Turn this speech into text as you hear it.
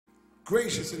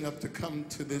gracious enough to come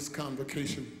to this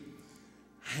convocation,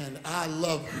 and I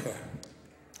love her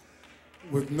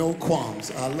with no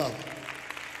qualms. I love her.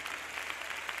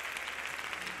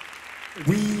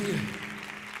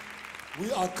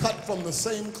 We are cut from the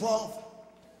same cloth.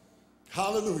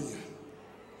 Hallelujah.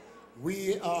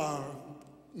 We are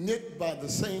knit by the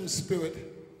same spirit,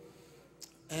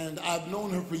 and I've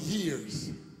known her for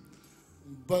years.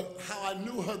 But how I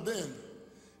knew her then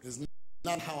is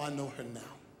not how I know her now.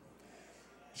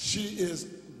 She is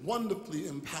wonderfully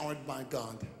empowered by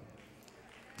God.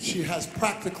 She has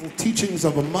practical teachings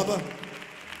of a mother.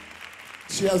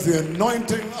 She has the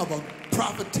anointing of a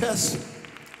prophetess,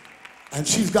 and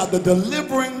she's got the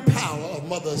delivering power of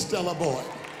Mother Stella Boyd.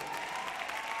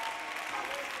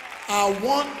 I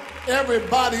want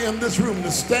everybody in this room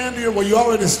to stand here where you're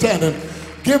already standing.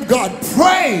 Give God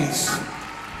praise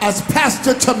as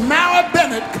Pastor Tamara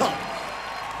Bennett comes.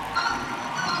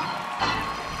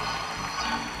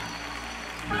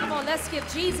 Come on, let's give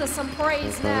Jesus some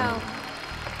praise now.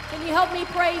 Can you help me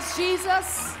praise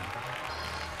Jesus?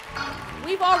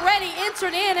 We've already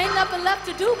entered in. Ain't nothing left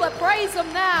to do but praise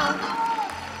him now.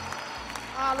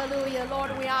 Hallelujah.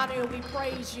 Lord, we honor you. We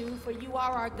praise you, for you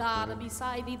are our God, and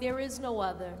beside thee there is no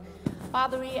other.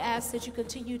 Father, we ask that you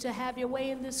continue to have your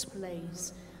way in this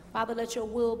place. Father, let your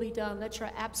will be done. Let your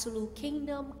absolute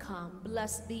kingdom come.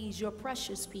 Bless these, your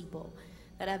precious people,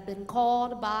 that have been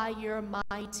called by your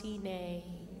mighty name.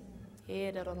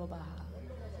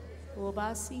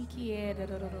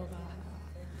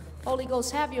 Holy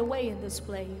Ghost, have your way in this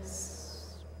place.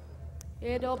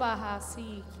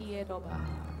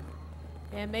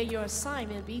 And may your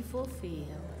assignment be fulfilled.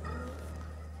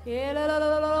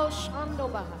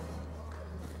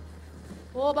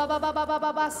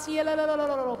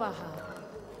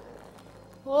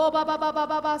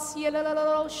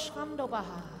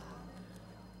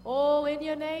 Oh, in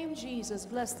your name, Jesus,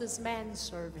 bless this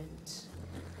manservant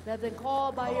that have been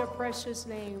called by your precious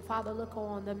name. Father, look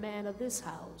on the man of this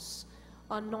house.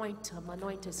 Anoint him,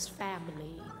 anoint his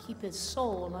family. Keep his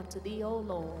soul unto thee, O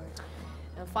Lord.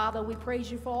 And Father, we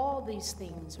praise you for all these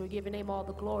things. We give your name all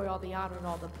the glory, all the honor, and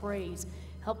all the praise.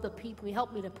 Help the people.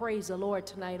 Help me to praise the Lord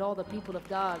tonight, all the people of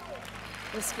God.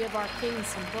 Let's give our King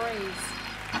some praise.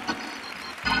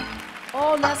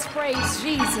 Oh, let's praise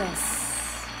Jesus.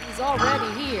 He's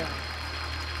already here.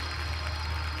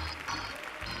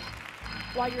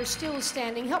 While you're still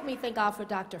standing, help me thank God for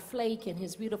Dr. Flake and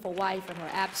his beautiful wife in her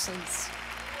absence.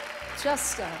 I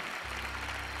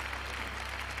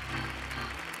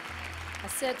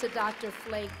said to Dr.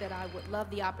 Flake that I would love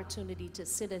the opportunity to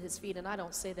sit at his feet, and I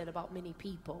don't say that about many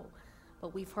people,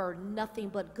 but we've heard nothing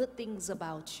but good things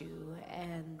about you,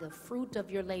 and the fruit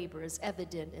of your labor is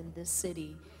evident in this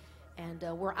city, and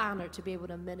we're honored to be able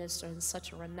to minister in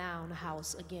such a renowned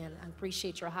house. Again, I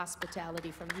appreciate your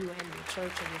hospitality from you and your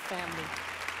church and your family.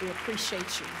 We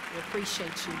appreciate you. We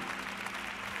appreciate you.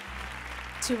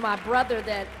 To my brother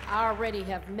that I already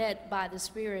have met by the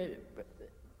Spirit,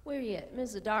 where you at?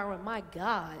 Mr. Darwin, my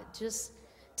God, just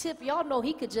Tip, y'all know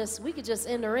we could just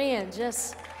enter in.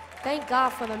 Just thank God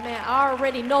for the man. I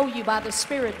already know you by the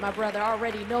Spirit, my brother. I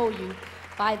already know you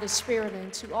by the Spirit.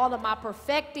 And to all of my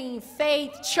Perfecting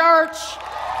Faith Church,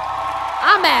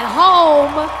 I'm at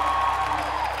home.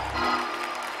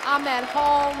 I'm at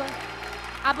home.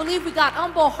 I believe we got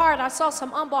humble heart. I saw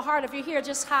some humble heart. If you're here,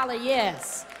 just holler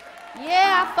yes.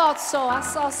 Yeah, I thought so. I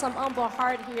saw some humble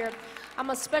heart here. I'm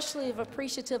especially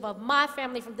appreciative of my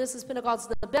family from This is Pentecost.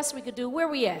 The best we could do. Where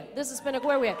we at? This is Pentecost.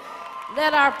 Where we at?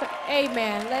 Let our,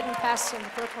 amen. Let him Pastor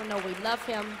Kirkland know we love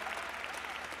him.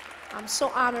 I'm so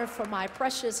honored for my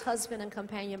precious husband and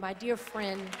companion, my dear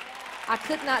friend. I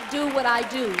could not do what I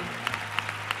do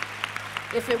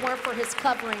if it weren't for his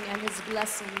covering and his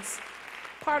blessings.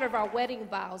 Part of our wedding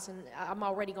vows, and I'm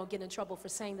already going to get in trouble for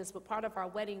saying this, but part of our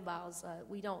wedding vows,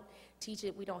 we don't teach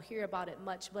it, we don't hear about it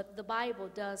much, but the Bible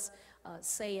does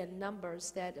say in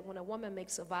Numbers that when a woman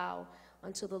makes a vow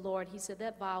unto the Lord, he said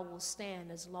that vow will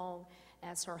stand as long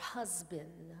as her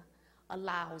husband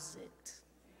allows it.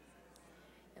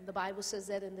 And the Bible says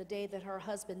that in the day that her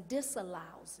husband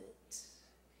disallows it,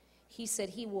 he said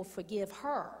he will forgive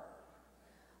her,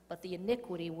 but the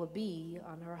iniquity will be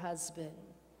on her husband.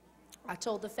 I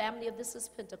told the family of This is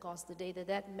Pentecost the day that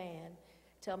that man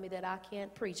tell me that I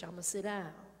can't preach, I'm going to sit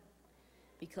down,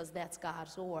 because that's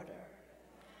God's order.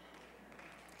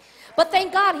 But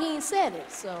thank God he ain't said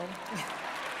it, so.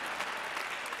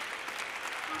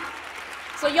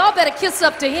 So y'all better kiss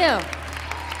up to him.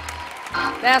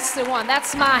 That's the one.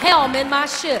 That's my helm in my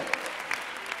ship.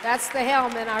 That's the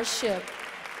helm in our ship.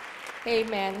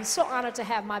 Amen. I'm so honored to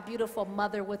have my beautiful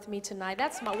mother with me tonight.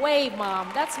 That's my wave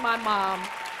mom. That's my mom.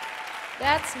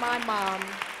 That's my mom.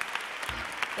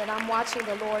 That I'm watching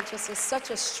the Lord just as such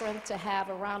a strength to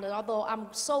have around it. Although I'm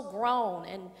so grown,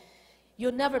 and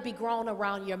you'll never be grown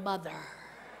around your mother.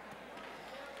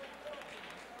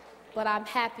 But I'm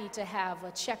happy to have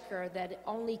a checker that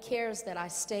only cares that I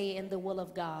stay in the will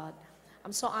of God.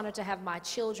 I'm so honored to have my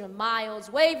children. Miles,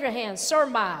 wave your hand. Sir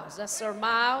Miles. That's Sir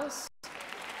Miles.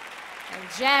 And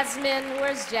Jasmine.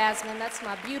 Where's Jasmine? That's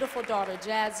my beautiful daughter,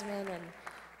 Jasmine. And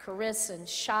Carissa and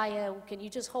Shia. Can you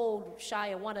just hold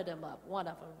Shia, one of them up? One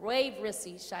of them. Wave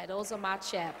Rissy, Shia. Those are my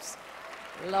chaps.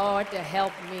 Lord, to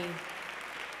help me.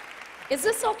 Is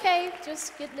this okay?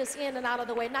 Just getting this in and out of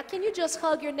the way. Now, can you just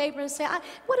hug your neighbor and say,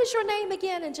 what is your name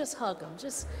again? And just hug them.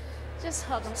 Just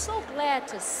hug them. So glad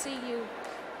to see you.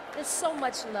 There's so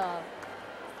much love.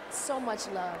 So much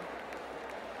love.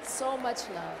 So much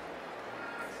love.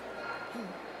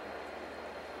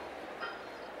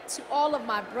 To all of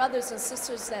my brothers and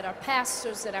sisters that are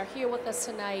pastors that are here with us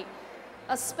tonight,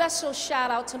 a special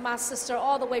shout out to my sister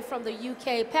all the way from the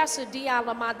UK, Pastor Dion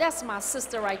Lamont. That's my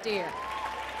sister right there.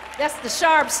 That's the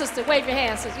Sharp sister. Wave your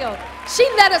hand. Says, yo, she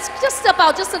let us just step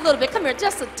out just a little bit. Come here,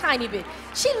 just a tiny bit.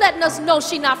 She letting us know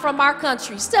she not from our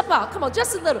country. Step out. Come on,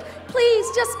 just a little. Please,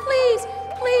 just please,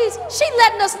 please. She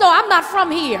letting us know I'm not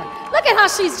from here. Look at how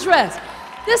she's dressed.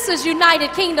 This is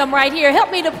United Kingdom right here.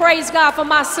 Help me to praise God for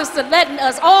my sister letting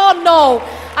us all know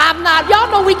I'm not. Y'all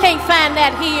know we can't find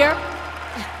that here.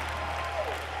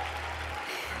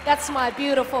 That's my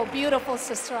beautiful, beautiful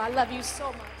sister. I love you so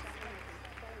much.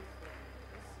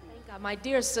 My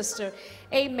dear sister,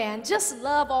 amen. Just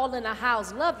love all in the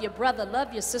house. Love your brother,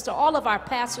 love your sister. All of our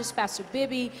pastors, Pastor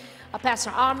Bibby, Pastor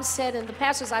Armstead, and the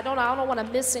pastors, I don't want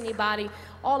to miss anybody.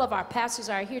 All of our pastors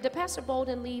are here. Did Pastor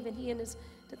Bolden leave? And he and his,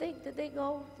 did they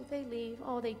go? Did they leave?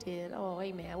 Oh, they did. Oh,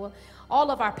 amen. Well, all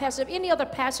of our pastors, if any other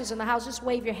pastors in the house, just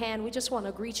wave your hand. We just want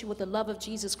to greet you with the love of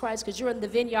Jesus Christ, because you're in the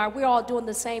vineyard. We're all doing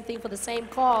the same thing for the same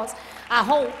cause, I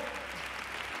hope.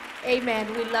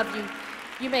 Amen. We love you.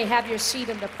 You may have your seat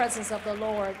in the presence of the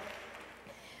Lord.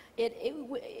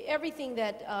 Everything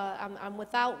that I'm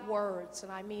without words,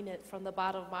 and I mean it from the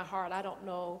bottom of my heart. I don't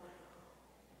know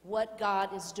what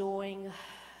God is doing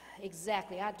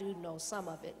exactly. I do know some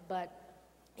of it, but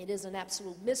it is an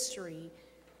absolute mystery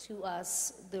to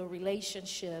us, the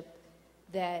relationship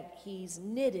that He's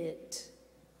knitted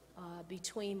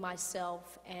between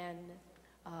myself and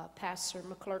Pastor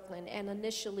McClurkland. And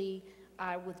initially,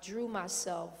 I withdrew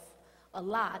myself a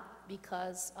lot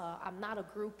because I'm not a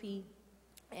groupie,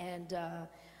 and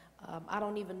I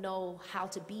don't even know how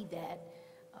to be that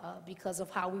because of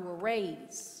how we were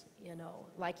raised. You know,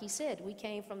 like he said, we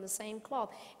came from the same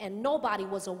cloth, and nobody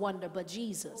was a wonder but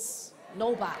Jesus.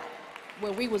 Nobody.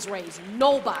 Where we was raised,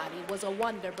 nobody was a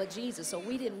wonder but Jesus. So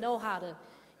we didn't know how to,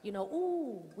 you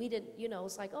know, we didn't, you know,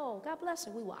 it's like, oh, God bless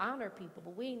him. We will honor people,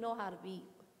 but we didn't know how to be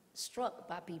struck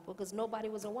by people because nobody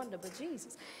was a wonder but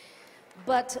Jesus.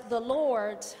 But the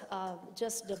Lord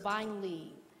just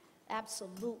divinely,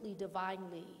 absolutely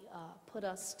divinely put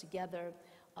us together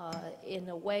in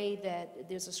a way that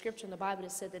there's a scripture in the Bible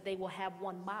that said that they will have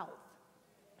one mouth,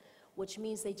 which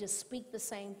means they just speak the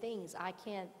same things. I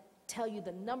can't tell you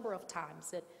the number of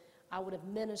times that I would have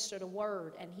ministered a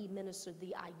word and he ministered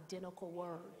the identical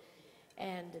word.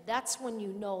 And that's when you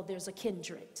know there's a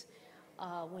kindred,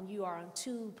 when you are in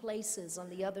two places on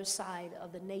the other side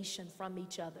of the nation from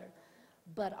each other,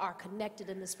 but are connected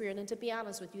in the spirit. And to be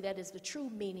honest with you, that is the true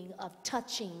meaning of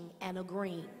touching and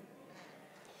agreeing.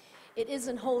 It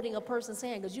isn't holding a person's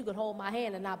hand, because you could hold my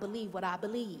hand and I believe what I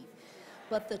believe.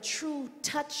 But the true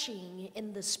touching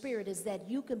in the spirit is that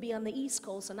you can be on the East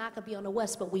Coast and I could be on the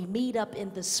West, but we meet up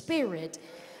in the spirit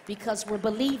because we're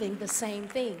believing the same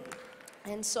thing.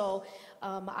 And so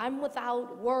I'm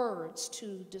without words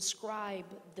to describe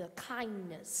the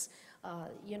kindness.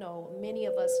 You know, many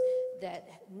of us that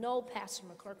know Pastor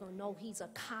McClurkland know he's a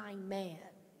kind man.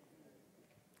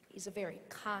 He's a very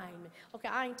kind man. Okay,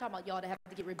 I ain't talking about y'all that have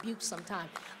to get rebuked sometime.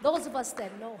 Those of us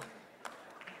that know him,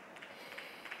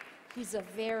 he's a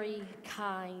very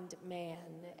kind man.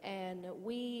 And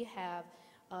we have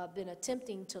been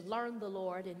attempting to learn the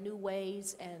Lord in new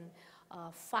ways and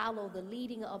follow the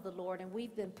leading of the Lord. And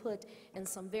we've been put in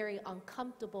some very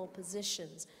uncomfortable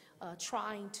positions,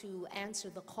 trying to answer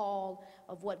the call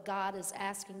of what God is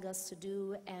asking us to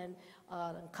do. And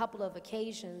on a couple of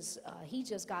occasions, he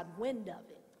just got wind of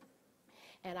it.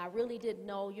 And I really didn't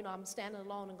know, you know, I'm standing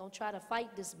alone and going to try to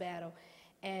fight this battle.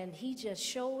 And he just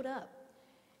showed up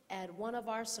at one of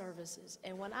our services.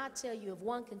 And when I tell you, if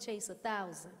one can chase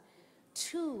 1,000,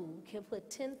 two can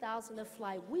put 10,000 to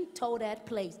flight, we tow that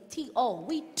place. T-O,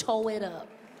 we tow it up.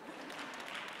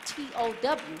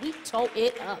 T-O-W, we tow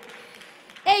it up.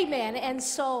 Amen. And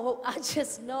so I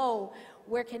just know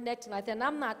we're connected like that. And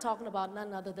I'm not talking about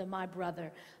none other than my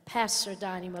brother, Pastor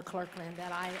Donnie McClurkland,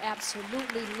 that I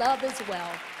absolutely love as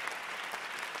well.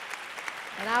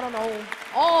 And I don't know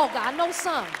all, I know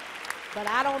some, but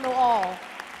I don't know all.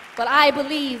 But I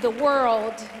believe the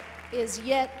world is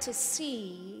yet to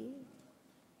see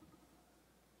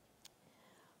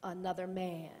another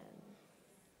man.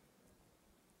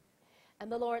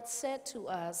 And the Lord said to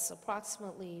us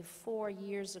approximately 4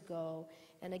 years ago,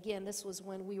 and again, this was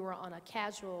when we were on a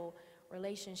casual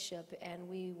relationship and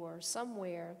we were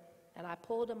somewhere, and I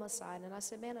pulled him aside and I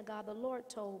said, man of God, the Lord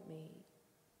told me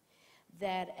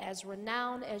that as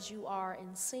renowned as you are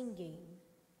in singing,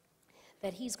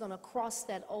 that he's going to cross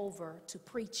that over to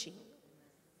preaching.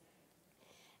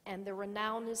 And the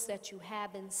renownedness that you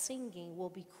have in singing will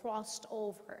be crossed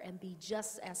over and be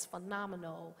just as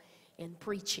phenomenal in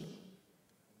preaching.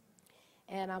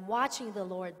 And I'm watching the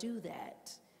Lord do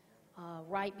that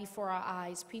right before our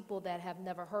eyes. People that have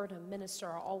never heard him minister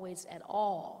are always at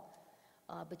awe.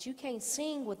 But you can't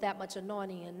sing with that much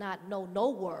anointing and not know no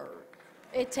word.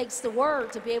 It takes the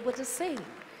word to be able to sing.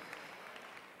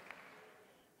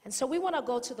 And so we want to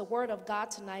go to the Word of God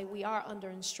tonight. We are under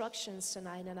instructions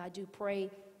tonight, and I do pray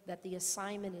that the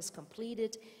assignment is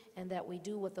completed and that we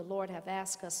do what the Lord have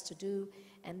asked us to do,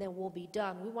 and then we'll be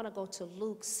done. We want to go to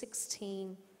Luke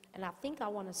 16. And I think I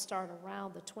want to start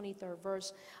around the 23rd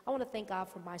verse. I want to thank God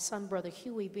for my son, Brother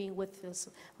Huey, being with this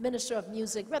minister of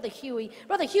music. Brother Huey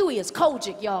is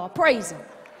Kojic, y'all. Praise him.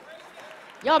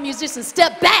 Y'all musicians,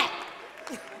 step back.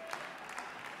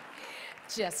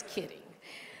 Just kidding.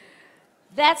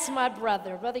 That's my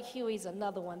brother. Brother Huey's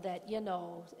another one that, you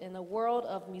know, in the world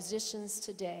of musicians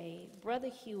today, Brother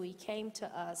Huey came to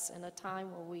us in a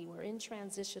time where we were in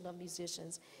transition of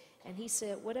musicians. And he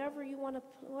said, whatever you want to,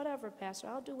 whatever, Pastor,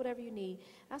 I'll do whatever you need.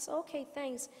 I said, okay,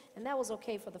 thanks. And that was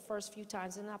okay for the first few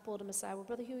times. And I pulled him aside. Well,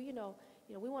 Brother Hugh, you know,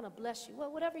 we want to bless you.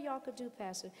 Well, whatever y'all could do,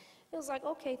 Pastor. It was like,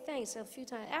 okay, thanks. A few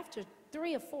times. After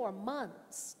 3 or 4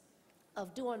 months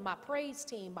of doing my praise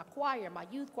team, my choir, my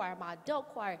youth choir, my adult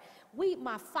choir,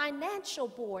 my financial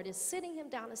board is sitting him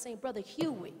down and saying, Brother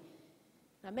Huey,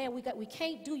 now, man, we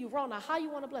can't do you wrong. Now, how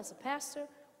you want to bless a pastor?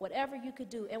 Whatever you could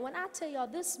do. And when I tell y'all,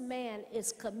 this man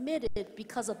is committed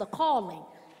because of the calling.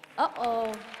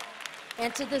 Uh-oh.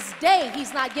 And to this day,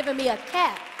 he's not giving me a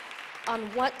cap on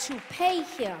what to pay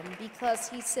him because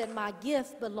he said, my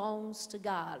gift belongs to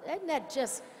God. Isn't that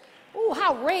just, ooh,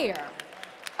 how rare.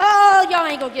 Oh, y'all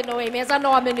ain't gonna get no amens. I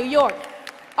know I'm in New York.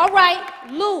 All right,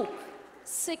 Luke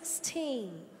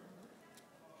 16.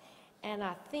 And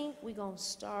I think we're gonna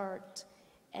start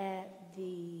at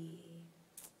the...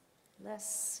 Let's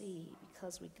see,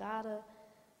 because we gotta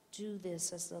do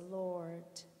this as the Lord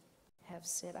have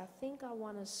said. I think I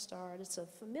want to start. It's a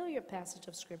familiar passage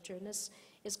of Scripture, and this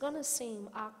is going to seem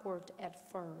awkward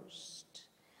at first.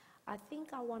 I think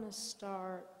I want to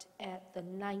start at the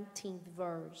 19th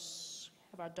verse.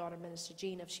 Have our daughter, Minister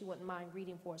Jean, if she wouldn't mind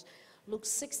reading for us. Luke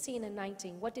 16 and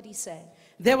 19. What did he say?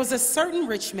 There was a certain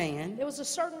rich man. There was a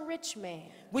certain rich man.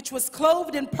 Which was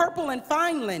clothed in purple and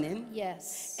fine linen.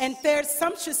 Yes. And fared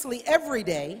sumptuously every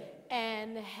day.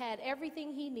 And had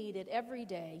everything he needed every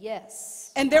day.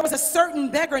 Yes. And there was a certain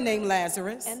beggar named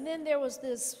Lazarus. And then there was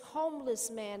this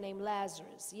homeless man named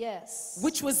Lazarus. Yes.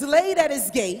 Which was laid at his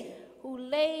gate. Who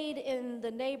laid in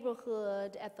the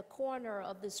neighborhood at the corner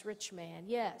of this rich man.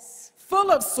 Yes. Full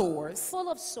of sores.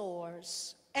 Full of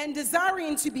sores. And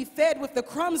desiring to be fed with the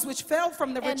crumbs which fell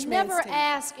from the rich man's table. And never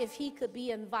asked if he could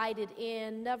be invited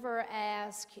in. Never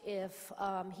asked if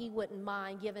he wouldn't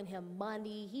mind giving him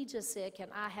money. He just said, can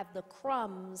I have the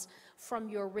crumbs from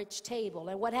your rich table?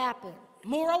 And what happened?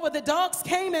 Moreover, the dogs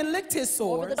came and licked his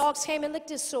sores. Moreover, the dogs came and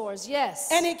licked his sores, yes.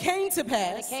 And it came to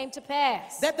pass.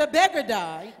 That the beggar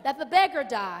died. That the beggar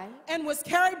died. And was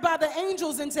carried by the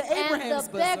angels into Abraham's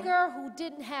bosom. And the beggar who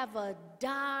didn't have a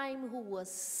dime, who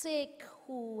was sick,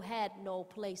 who had no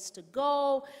place to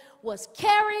go, was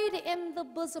carried in the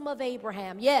bosom of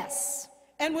Abraham, yes.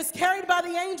 And was carried by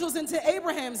the angels into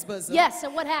Abraham's bosom. Yes,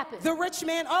 and what happened? The rich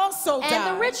man also died.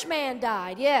 And the rich man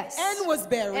died, yes. And was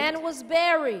buried. And was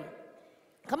buried.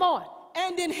 Come on.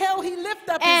 And in hell he lifted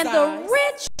up his eyes. And the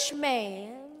rich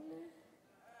man,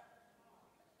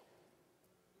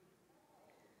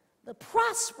 the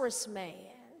prosperous man,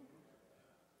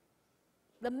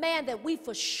 the man that we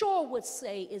for sure would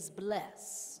say is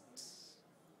blessed,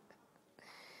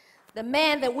 the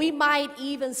man that we might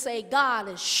even say God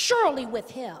is surely with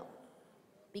him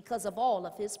because of all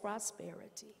of his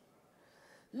prosperity,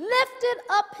 lifted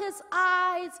up his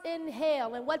eyes in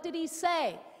hell. And what did he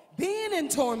say? Being in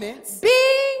torments. Being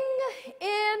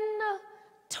in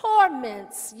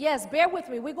torments. Yes, bear with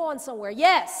me. We're going somewhere.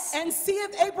 Yes. And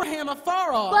seeth Abraham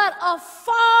afar off. But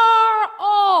afar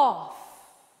off.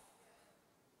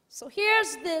 So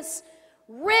here's this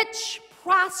rich,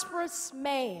 prosperous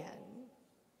man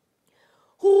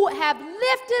who have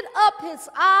lifted up his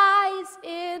eyes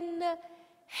in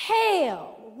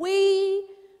hell. We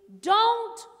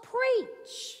don't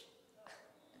preach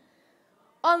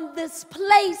on this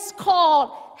place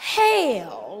called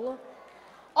hell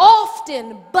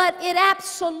often, but it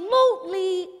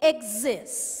absolutely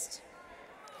exists.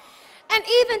 And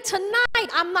even tonight,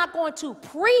 I'm not going to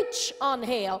preach on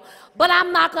hell, but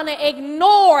I'm not going to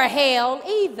ignore hell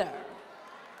either.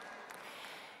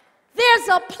 There's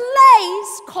a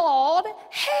place called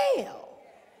hell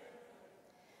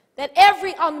that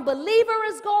every unbeliever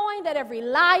is going, that every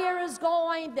liar is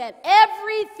going, that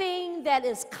everything that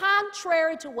is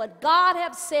contrary to what God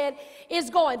has said is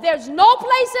going. There's no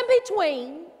place in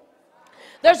between.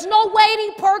 There's no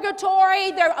waiting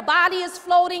purgatory. Their body is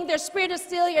floating. Their spirit is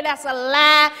still here. That's a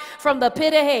lie from the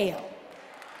pit of hell.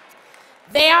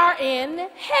 They are in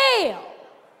hell.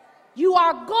 You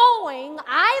are going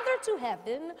either to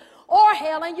heaven or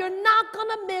hell, and you're not going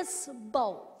to miss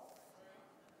both.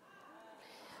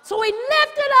 So he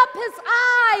lifted up his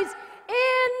eyes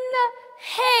in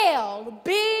hell,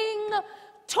 being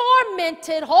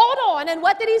tormented. Hold on. And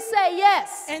what did he say?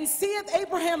 Yes. And seeth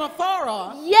Abraham afar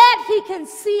off. Yet he can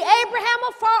see Abraham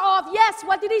afar off. Yes.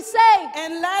 What did he say?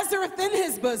 And Lazarus in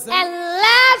his bosom. And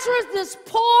Lazarus, this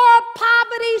poor,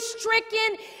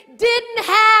 poverty-stricken, didn't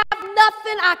have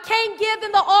nothing. I can't give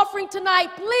in the offering tonight.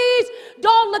 Please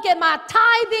don't look at my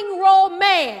tithing roll,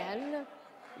 man.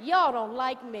 Y'all don't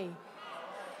like me.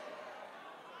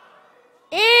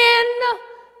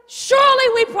 Surely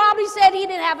we probably said he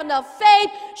didn't have enough faith.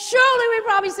 Surely we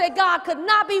probably said God could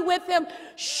not be with him.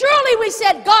 Surely we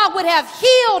said God would have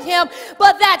healed him.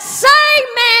 But that same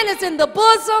man is in the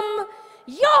bosom.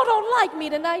 Y'all don't like me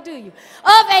tonight, do you?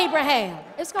 Of Abraham.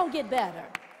 It's going to get better.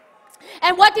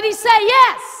 And what did he say?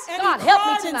 Yes. And God, help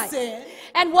me tonight.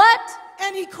 And what?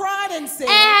 And he cried and said.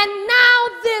 And now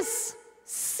this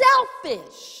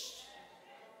selfish,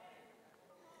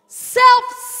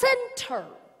 self-centered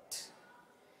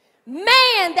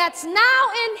man that's now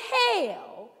in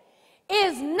hell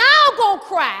is now going to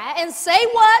cry and say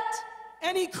what?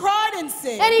 And he cried and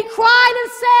said. And he cried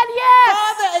and said, yes.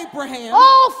 Father Abraham.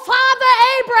 Oh,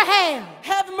 Father Abraham.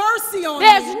 Have mercy on me.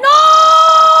 There's no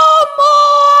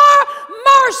more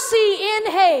mercy in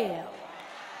hell.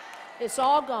 It's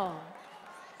all gone.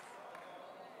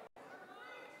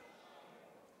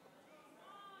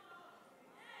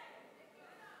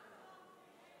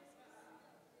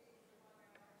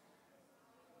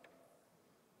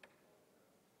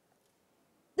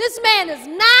 This man is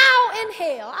now in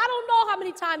hell. I don't know how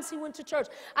many times he went to church.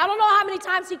 I don't know how many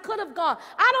times he could have gone.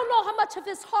 I don't know how much of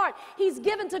his heart he's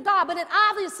given to God, but it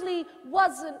obviously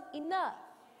wasn't enough.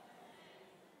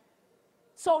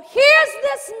 So here's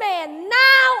this man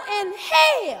now in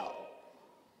hell.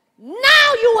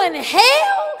 Now you in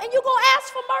hell and you gonna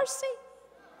ask for mercy?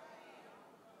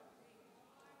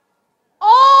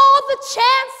 All the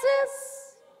chances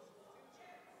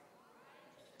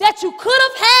that you could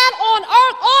have had on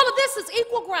earth, all of this is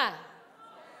equal ground.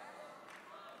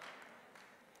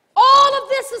 All of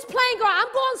this is playing ground.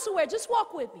 I'm going somewhere. Just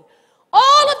walk with me.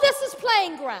 All of this is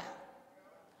playing ground.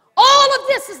 All of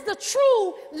this is the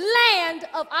true land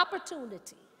of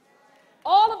opportunity.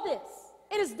 All of this.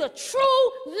 It is the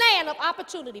true land of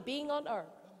opportunity being on earth.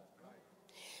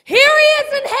 Here he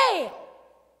is in hell.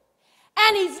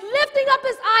 And he's lifting up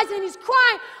his eyes and he's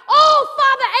crying, oh,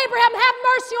 Father Abraham, have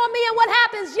mercy on me. And what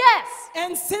happens? Yes.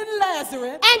 And send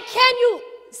Lazarus. And can you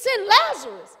send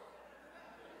Lazarus?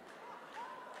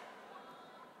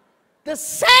 The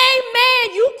same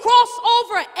man you cross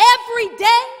over every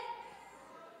day.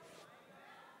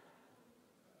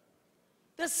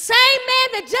 The same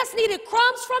man that just needed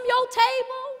crumbs from your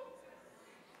table.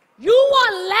 You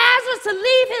want Lazarus to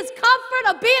leave his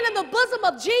comfort of being in the bosom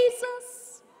of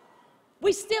Jesus?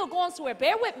 We still going somewhere.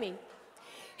 Bear with me.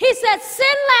 He said,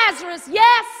 send Lazarus,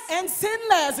 yes. And send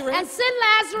Lazarus. And send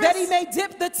Lazarus. That he may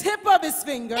dip the tip of his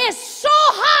finger. It's so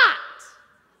hot.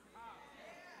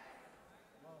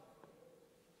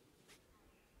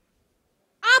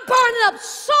 I'm burning up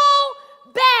so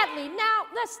badly. Now,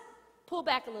 let's pull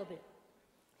back a little bit.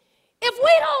 If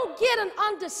we don't get an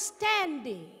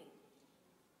understanding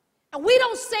and we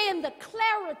don't stay in the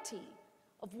clarity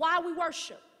of why we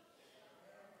worship,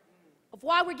 of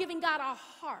why we're giving God our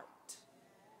heart,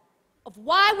 of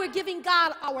why we're giving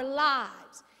God our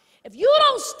lives. If you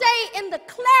don't stay in the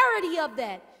clarity of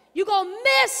that, you're going to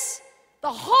miss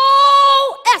the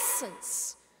whole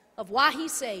essence of why he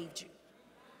saved you.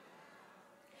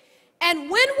 And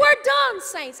when we're done,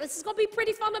 saints, this is going to be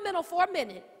pretty fundamental for a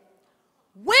minute.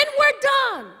 When we're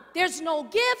done, there's no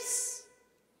gifts.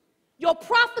 Your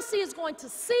prophecy is going to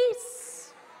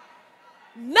cease.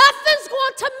 Nothing's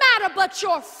going to matter but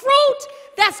your fruit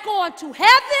that's going to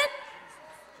heaven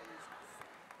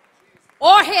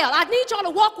or hell. I need y'all to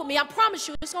walk with me. I promise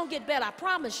you, it's going to get better. I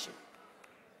promise you.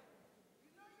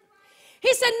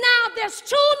 He said, now there's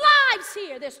two lives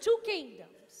here. There's two kingdoms.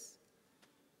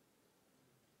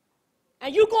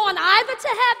 And you're going either to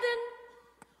heaven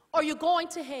or you're going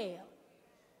to hell.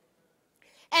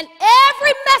 And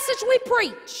every message we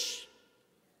preach,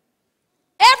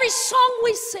 every song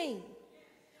we sing,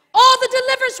 all the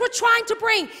deliverance we're trying to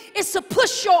bring is to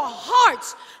push your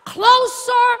hearts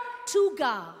closer to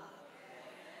God.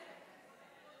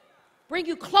 Bring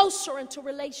you closer into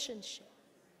relationship.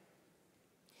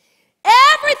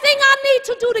 Everything I need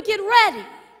to do to get ready,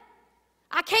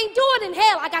 I can't do it in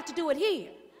hell. I got to do it here.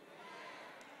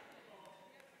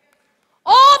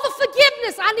 All the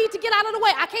forgiveness I need to get out of the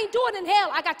way, I can't do it in hell.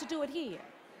 I got to do it here.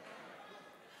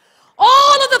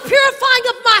 All of the purifying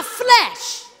of my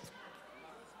flesh,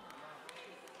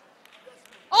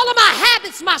 all of my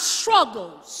habits, my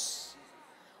struggles,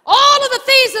 all of the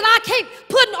things that I keep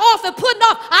putting off and putting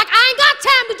off, I ain't got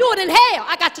time to do it in hell.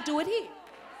 I got to do it here.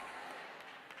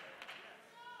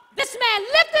 This man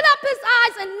lifted up his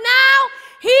eyes and now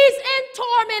he's in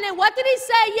torment. And what did he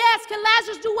say? Yes. Can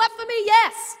Lazarus do what for me?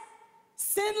 Yes.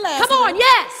 Send Lazarus. Come on,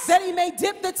 yes. That he may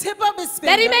dip the tip of his finger.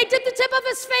 That he may dip the tip of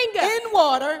his finger. In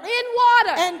water. In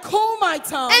water. And cool my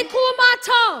tongue. And cool my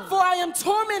tongue. For I am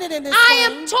tormented in this I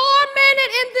flame. am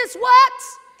tormented in this what?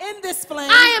 In this flame.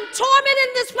 I am tormented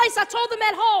in this place. I told them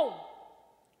at home.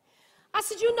 I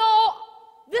said, you know,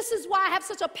 this is why I have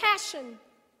such a passion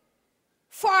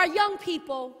for our young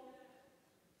people.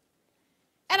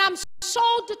 And I'm so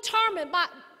determined by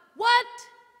what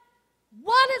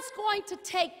it's going to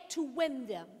take to win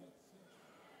them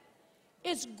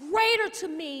is greater to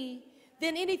me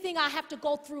than anything I have to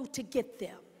go through to get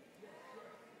them.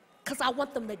 Because I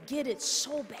want them to get it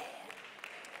so bad.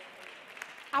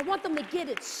 I want them to get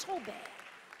it so bad.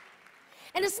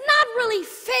 And it's not really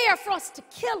fair for us to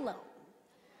kill them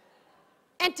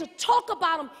and to talk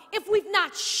about them if we've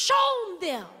not shown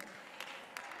them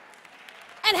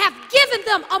and have given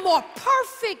them a more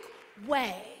perfect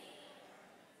way.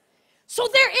 So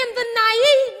they're in the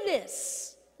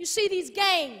naiveness. You see these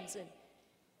gangs and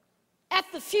at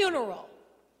the funeral.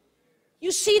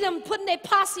 You see them putting their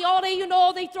posse all day, you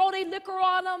know, they throw their liquor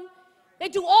on them. They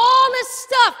do all this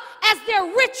stuff as their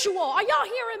ritual. Are y'all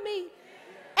hearing me?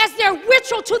 As their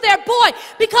ritual to their boy,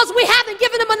 because we haven't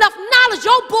given them enough knowledge.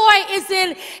 Your boy is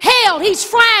in hell. He's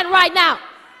frying right now.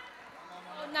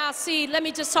 Oh, now see, let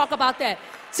me just talk about that.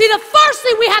 See, the first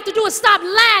thing we have to do is stop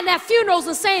lying at funerals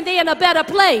and saying they're in a better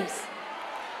place.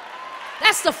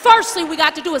 That's the first thing we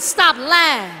got to do is stop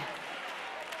lying.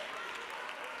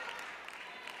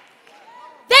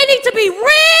 They need to be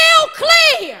real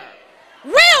clear.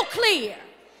 Real clear.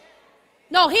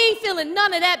 No, he ain't feeling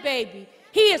none of that, baby.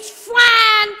 He is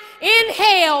flying in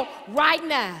hell right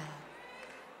now.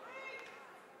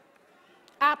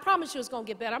 I promise you it's going to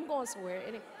get better. I'm going somewhere.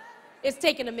 It's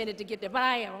taking a minute to get there, but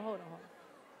I am. Hold on.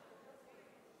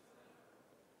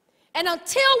 And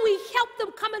until we help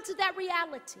them come into that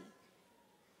reality,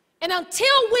 and until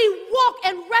we walk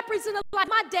and represent a life,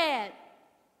 my dad,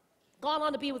 gone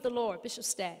on to be with the Lord, Bishop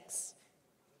Staggs.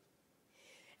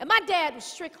 And my dad was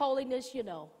strict holiness, you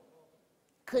know.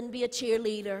 Couldn't be a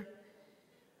cheerleader.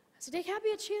 I said, can I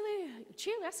be a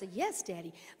cheerleader? I said, yes,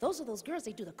 Daddy. Those are those girls.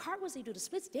 They do the cartwheels, they do the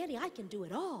splits. Daddy, I can do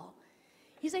it all.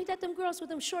 He said, ain't that them girls with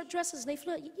them short dresses and they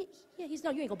float? Yeah, he's no,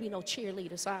 you ain't gonna be no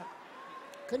cheerleader. So I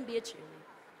couldn't be a cheerleader.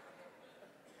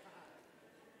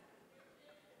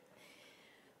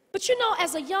 But you know,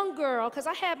 as a young girl, because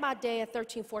I had my day at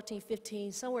 13, 14,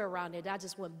 15, somewhere around there, I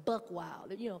just went buck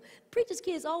wild. You know, preachers'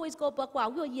 kids always go buck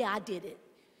wild. Well, yeah, I did it.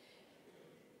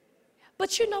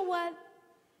 But you know what?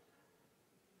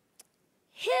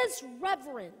 His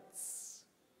reverence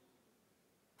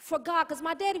for God, because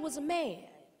my daddy was a man.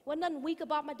 Wasn't nothing weak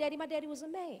about my daddy. My daddy was a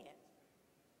man.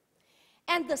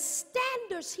 And the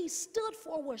standards he stood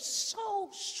for were so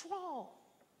strong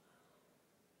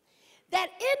that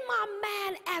in my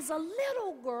mind as a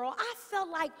little girl, I felt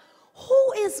like,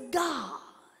 who is God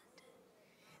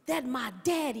that my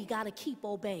daddy got to keep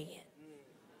obeying?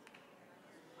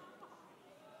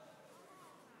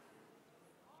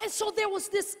 And so there was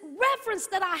this reverence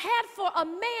that I had for a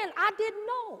man I didn't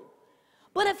know.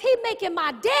 But if he making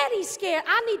my daddy scared,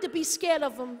 I need to be scared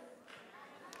of him.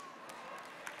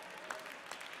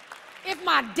 if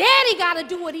my daddy got to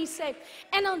do what he said.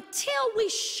 And until we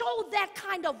show that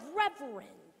kind of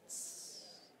reverence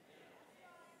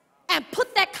and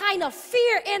put that kind of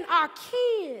fear in our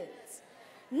kids,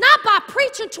 not by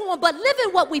preaching to them, but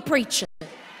living what we preaching,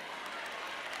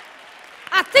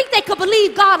 I think they could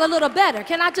believe God a little better.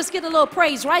 Can I just get a little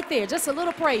praise right there? Just a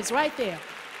little praise right there.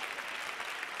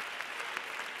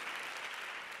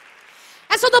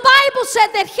 And so the Bible said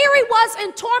that here he was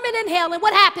in torment in hell. And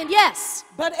what happened? Yes.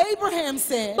 But Abraham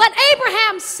said,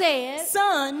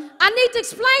 son, I need to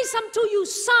explain something to you,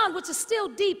 son, which is still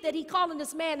deep that he calling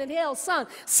this man in hell son.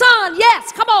 Son,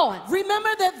 yes, come on. Remember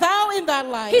that thou in thy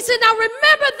life. He said, now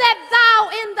remember that thou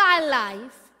in thy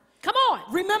life. Come on.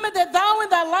 Remember that thou in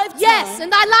thy lifetime. Yes, in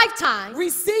thy lifetime.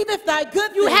 Receiveth thy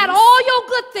good things. You had all your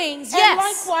good things. Yes. And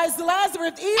likewise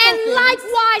Lazarus evil things. And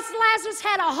likewise Lazarus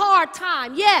had a hard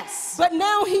time. Yes. But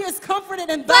now he is comforted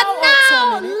and thou art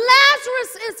tormented.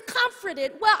 Lazarus is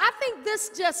comforted. Well, I think this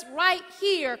just right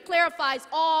here clarifies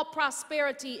all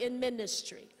prosperity in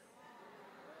ministry.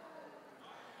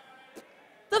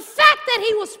 The fact that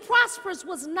he was prosperous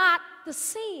was not the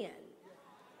sin.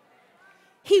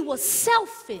 He was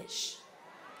selfish.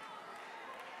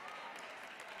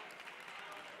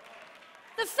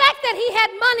 The fact that he had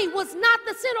money was not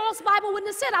the sin, or else the Bible wouldn't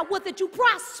have said, I would that you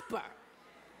prosper,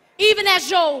 even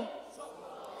as your.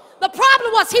 The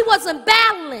problem was he wasn't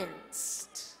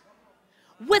balanced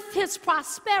with his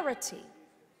prosperity.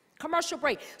 Commercial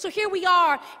break. So here we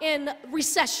are in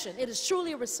recession. It is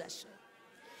truly a recession.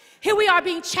 Here we are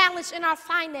being challenged in our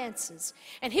finances.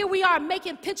 And here we are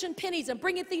making pinching pennies and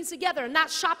bringing things together and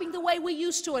not shopping the way we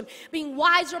used to and being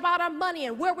wiser about our money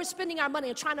and where we're spending our money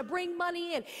and trying to bring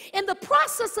money in. In the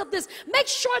process of this, make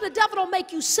sure the devil don't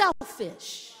make you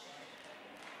selfish.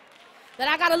 That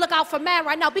I got to look out for man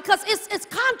right now, because it's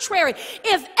contrary.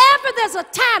 If ever there's a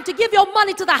time to give your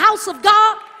money to the house of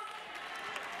God,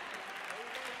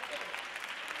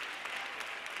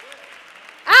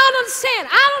 I don't understand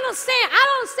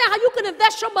how you can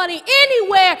invest your money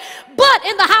anywhere but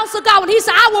in the house of God. When he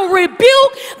said, I will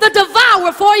rebuke the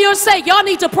devourer for your sake. Y'all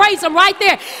need to praise him right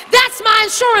there. That's my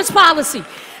insurance policy.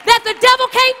 That the devil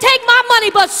can't take my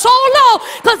money but so low,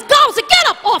 because God said, get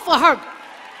up off of her.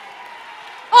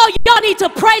 Oh, y'all need to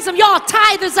praise him. Y'all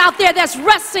tithers out there that's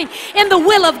resting in the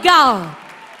will of God.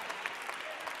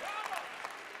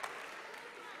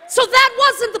 So that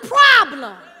wasn't the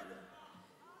problem.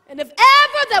 And if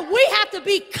ever that we have to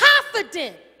be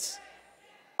confident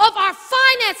of our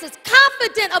finances,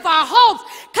 confident of our homes,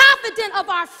 confident of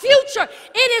our future,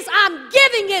 it is I'm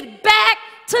giving it back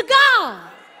to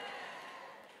God.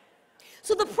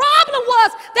 So the problem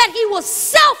was that he was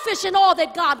selfish in all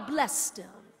that God blessed him.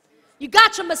 You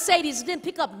got your Mercedes, didn't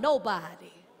pick up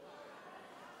nobody.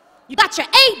 You got your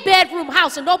 8-bedroom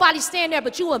house and nobody's staying there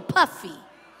but you and Puffy.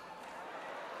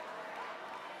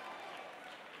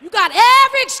 You got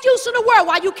every excuse in the world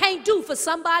why you can't do for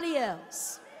somebody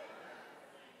else.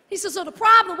 He said, so the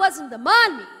problem wasn't the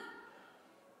money.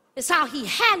 It's how he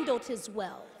handled his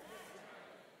wealth.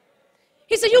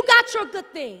 He said, you got your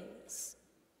good things.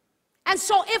 And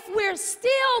so if we're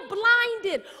still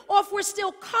blinded, or if we're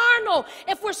still carnal,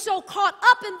 if we're so caught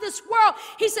up in this world,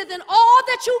 he said, then all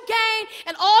that you gain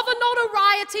and all the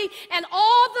notoriety and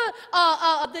all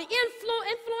the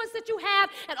influence that you have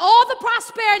and all the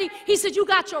prosperity, he said, you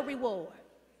got your reward.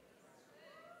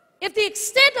 If the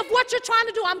extent of what you're trying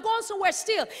to do, I'm going somewhere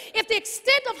still. If the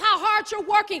extent of how hard you're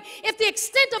working, if the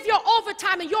extent of your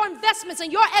overtime and your investments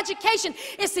and your education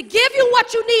is to give you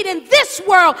what you need in this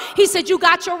world, he said, you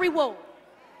got your reward.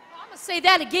 I'm going to say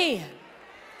that again.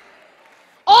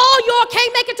 All y'all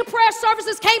can't make it to prayer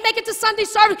services, can't make it to Sunday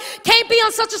service, can't be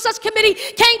on such and such committee,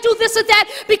 can't do this or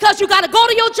that because you got to go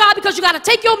to your job, because you got to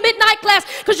take your midnight class,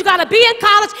 because you got to be in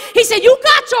college. He said, you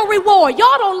got your reward.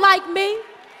 Y'all don't like me.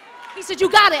 He said, you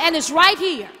got it, and it's right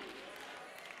here.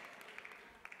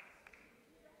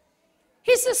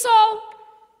 He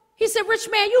said, rich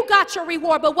man, you got your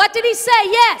reward. But what did he say?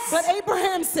 Yes. But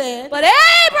Abraham said,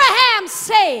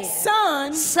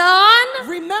 son,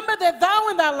 remember that thou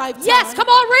in thy lifetime. Yes, come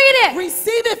on, read it.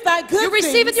 Receiveth thy good You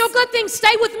receiveth things, your good things.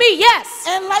 Stay with me, yes.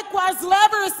 and likewise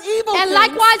Lazarus evil And things.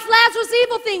 likewise Lazarus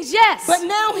evil things, yes. But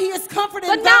now he is comforted.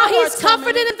 But now he's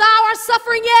comforted and thou art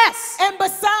suffering, yes. And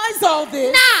besides all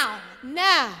this,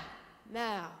 now.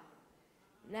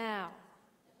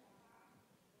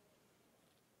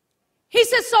 He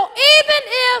says, so even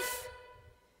if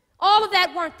all of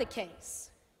that weren't the case,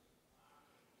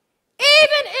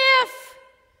 even if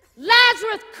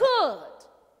Lazarus could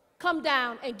come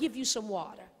down and give you some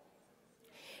water,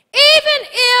 even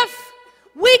if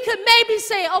we could maybe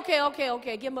say, okay,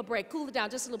 give him a break, cool it down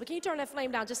just a little bit. Can you turn that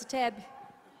flame down just a tad?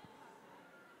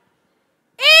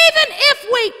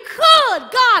 we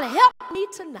could, God help me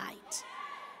tonight.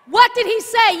 What did he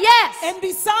say? Yes. And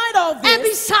beside all this. And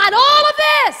beside all of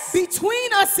this.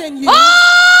 Between us and you.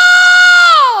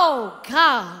 Oh,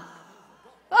 God.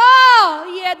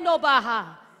 Oh,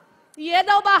 Yedobaha.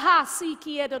 Yedobaha,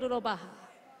 Siki Yedobaha.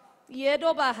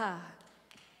 Yedobaha.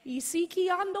 Isiki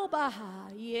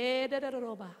Andobaha.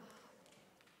 Yedobaha.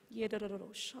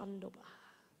 Yedobaha.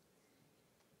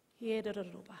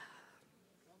 Yedobaha.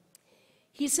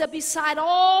 He said, beside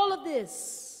all of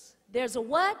this, there's a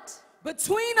what?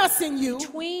 Between us and you.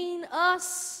 Between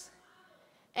us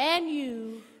and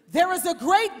you. There is a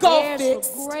great gulf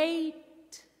fixed. There's a great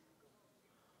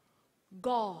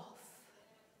gulf.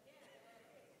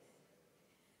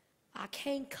 I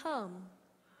can't come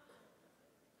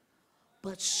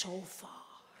but so far.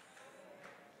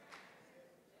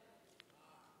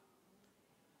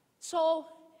 So,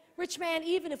 rich man,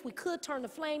 even if we could turn the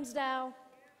flames down,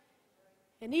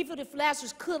 and even if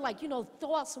Lazarus could, like,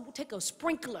 throw out take a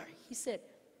sprinkler, he said,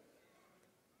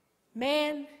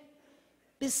 man,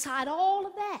 beside all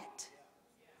of that,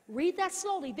 read that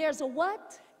slowly, there's a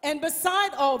what? And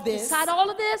beside all this, beside all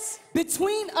of this,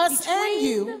 between us and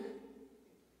you,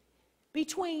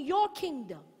 between your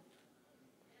kingdom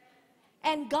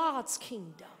and God's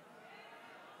kingdom,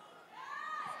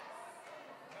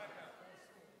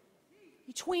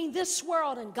 between this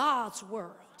world and God's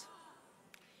world,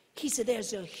 he said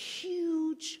there's a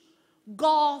huge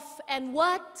gulf. And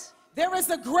what? There is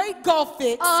a great gulf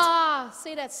fixed.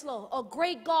 Say that slow. A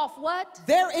great gulf what?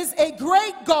 There is a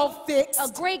great gulf fixed.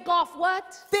 A great gulf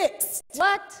what? Fixed.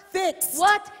 What? Fixed.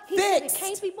 What? He said Fixed. it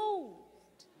can't be moved.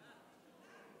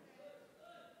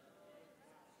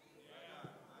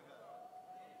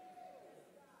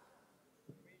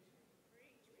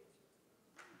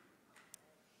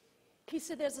 He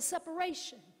said there's a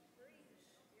separation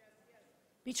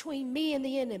between me and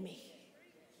the enemy,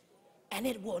 and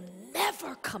it will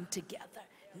never come together.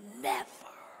 Never.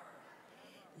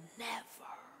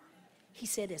 Never. He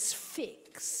said it's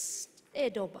fixed.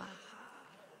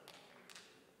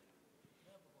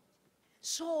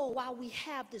 So while we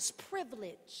have this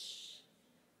privilege,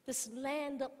 this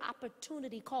land of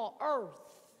opportunity called earth,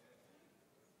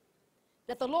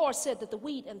 that the Lord said that the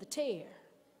wheat and the tare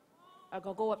are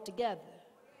going to go up together.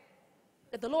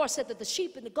 That the Lord said that the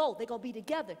sheep and the goat, they're going to be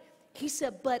together. He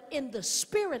said, but in the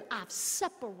spirit, I've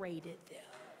separated them.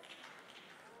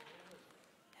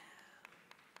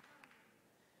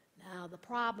 Now, the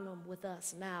problem with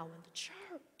us now in the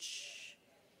church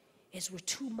is we're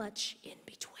too much in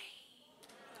between.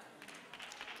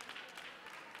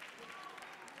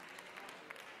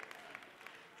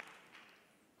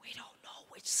 We don't know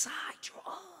which side you're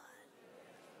on.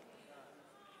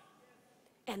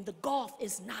 And the gulf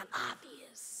is not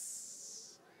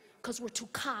obvious because we're too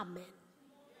common.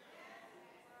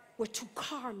 We're too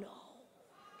carnal.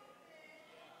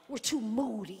 We're too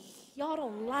moody. Y'all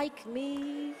don't like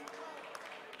me.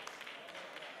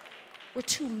 We're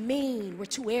too mean. We're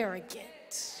too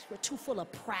arrogant. We're too full of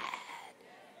pride.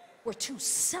 We're too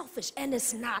selfish. And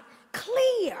it's not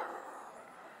clear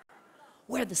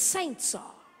where the saints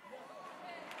are.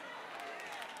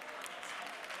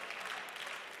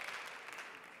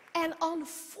 And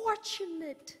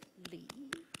unfortunately,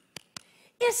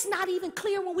 it's not even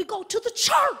clear when we go to the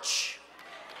church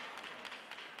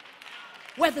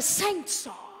where the saints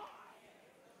are.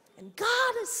 And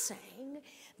God is saying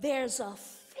there's a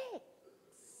fix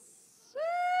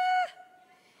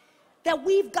that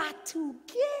we've got to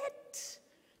get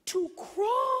to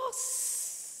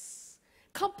cross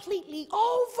completely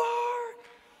over,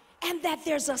 and that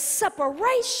there's a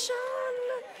separation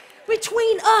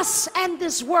between us and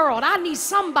this world. I need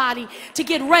somebody to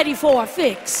get ready for a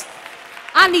fix.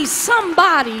 I need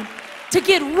somebody to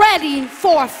get ready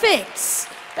for a fix.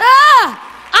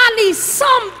 I need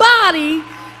somebody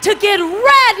to get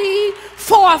ready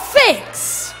for a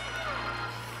fix.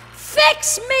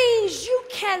 Fix means you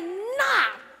cannot.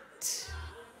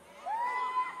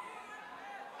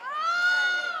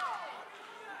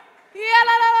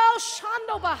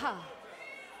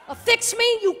 A fix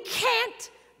means you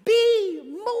can't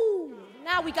be moved.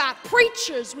 Now we got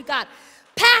preachers, we got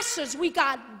pastors, we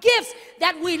got gifts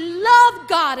that we love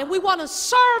God and we want to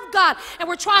serve God and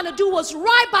we're trying to do what's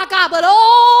right by God, but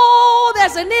oh,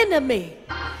 there's an enemy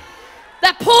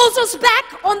that pulls us back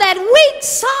on that weak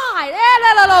side.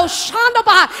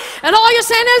 And all you're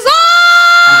saying is,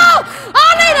 oh, I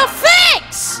need a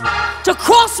fix to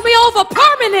cross me over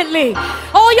permanently.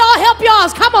 Oh, y'all help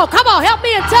yours. Come on, help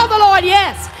me and tell the Lord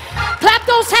yes. Clap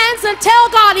those hands and tell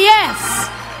God yes.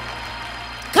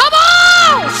 Come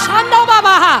on!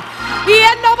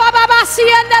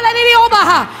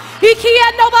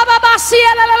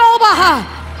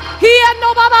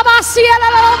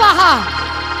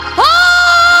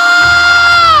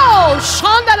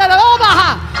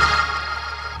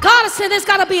 God has said there's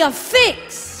got to be a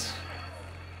fix.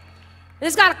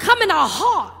 It's got to come in our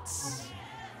hearts.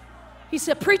 He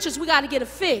said, preachers, we got to get a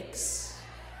fix.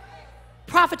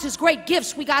 Prophets, great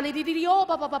gifts, we got to.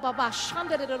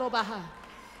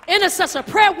 Intercessor,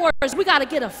 prayer warriors, we got to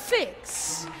get a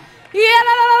fix.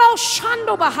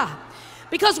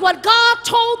 Because what God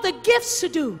told the gifts to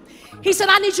do, he said,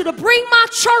 I need you to bring my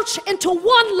church into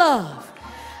one love.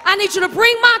 I need you to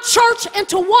bring my church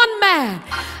into one man.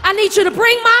 I need you to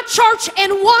bring my church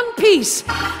in one piece.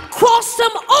 Cross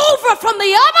them over from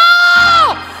the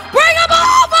other. Bring them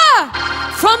over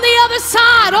from the other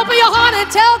side. Open your heart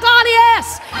and tell God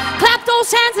yes. Clap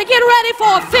those hands and get ready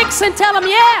for a fix and tell him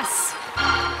yes.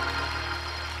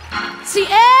 See,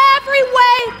 every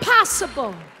way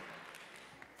possible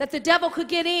that the devil could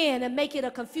get in and make it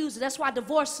a confusion. That's why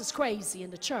divorce is crazy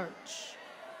in the church.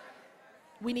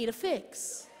 We need a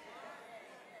fix.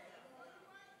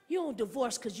 You don't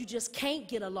divorce because you just can't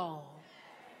get along.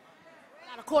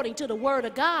 Not according to the word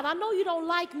of God. I know you don't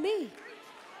like me.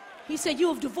 He said you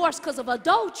have divorced because of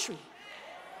adultery.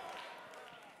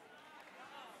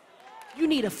 You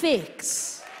need a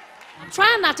fix. I'm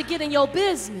trying not to get in your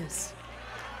business.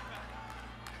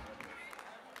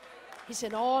 He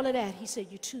said all of that. He said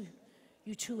you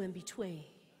two in between.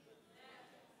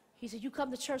 He said you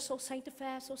come to church so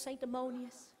sanctified, so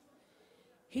sanctimonious.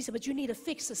 He said but you need a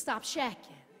fix to stop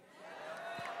shacking.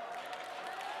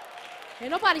 Ain't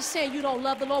nobody saying you don't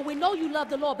love the Lord. We know you love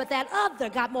the Lord, but that other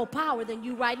got more power than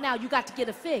you right now. You got to get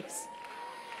a fix.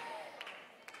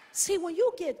 See, when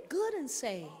you get good and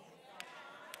saved,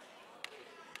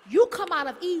 you come out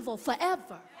of evil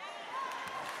forever.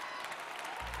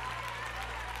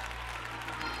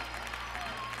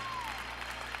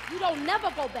 You don't never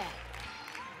go back.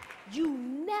 You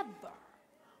never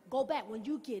go back when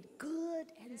you get good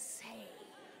and saved.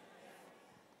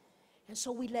 And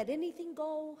so we let anything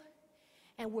go.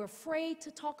 And we're afraid to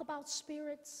talk about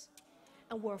spirits.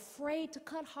 And we're afraid to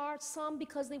cut hearts. Some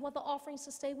because they want the offerings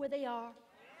to stay where they are.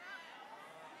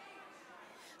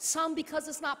 Some because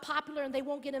it's not popular and they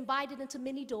won't get invited into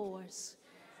many doors.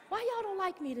 Why y'all don't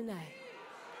like me tonight?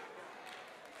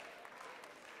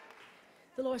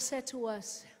 The Lord said to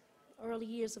us, early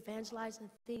years evangelizing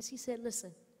things, he said,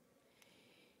 listen.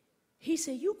 He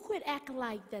said, you quit acting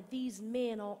like that these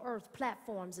men on earth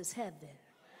platforms is heaven.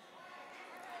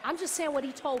 I'm just saying what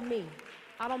he told me.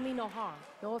 I don't mean no harm,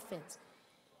 no offense.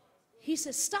 He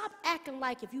said, stop acting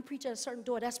like if you preach at a certain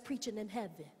door, that's preaching in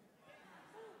heaven.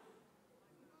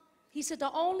 He said,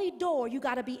 the only door you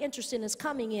got to be interested in is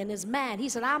coming in is man. He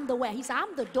said, I'm the way. He said,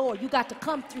 I'm the door. You got to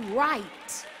come through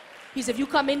right. He said, if you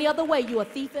come any other way, you're a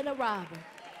thief and a robber.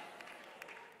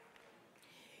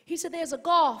 He said, there's a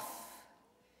gulf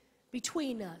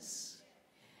between us.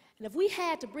 And if we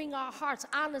had to bring our hearts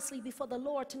honestly before the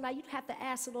Lord tonight, you'd have to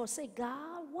ask the Lord, say,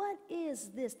 God, what is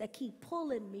this that keep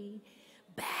pulling me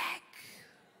back?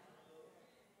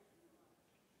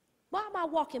 Why am I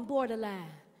walking borderline?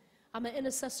 I'm an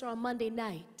intercessor on Monday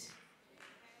night.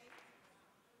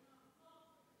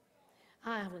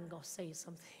 I wasn't going to say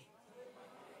something.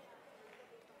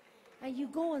 And you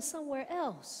going somewhere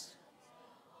else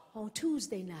on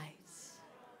Tuesday nights.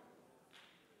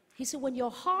 He said, when your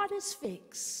heart is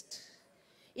fixed,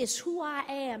 it's who I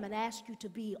am and ask you to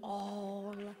be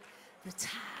all the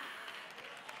time.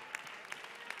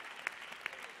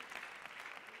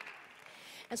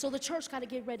 And so the church got to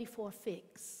get ready for a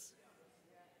fix.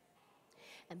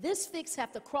 And this fix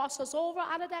have to cross us over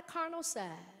out of that carnal side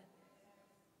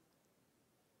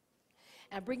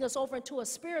and bring us over into a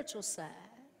spiritual side.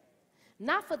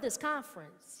 Not for this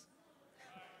conference,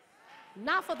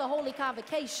 not for the Holy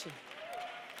Convocation.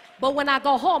 But when I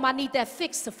go home, I need that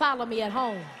fix to follow me at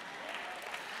home.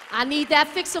 I need that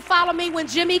fix to follow me when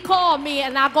Jimmy called me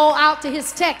and I go out to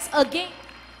his text again.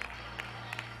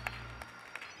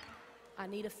 I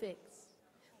need a fix.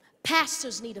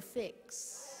 Pastors need a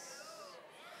fix.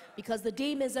 Because the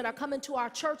demons that are coming to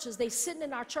our churches, they sitting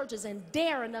in our churches and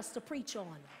daring us to preach on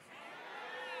them.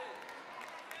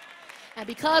 And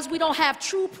because we don't have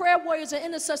true prayer warriors and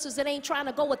intercessors that ain't trying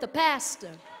to go with the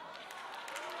pastor,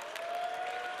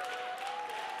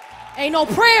 ain't no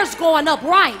prayers going up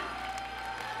right.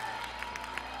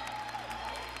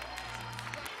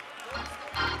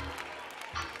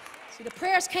 See, the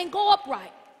prayers can't go up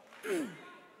right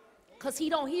because he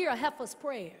don't hear a heifer's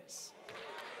prayers.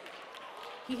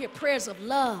 He hear prayers of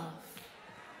love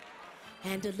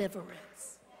and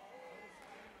deliverance.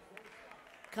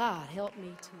 God, help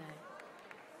me tonight.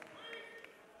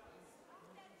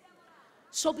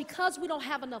 So because we don't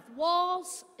have enough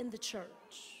walls in the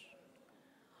church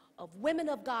of women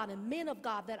of God and men of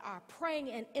God that are praying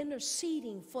and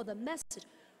interceding for the message,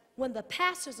 when the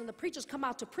pastors and the preachers come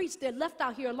out to preach, they're left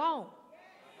out here alone.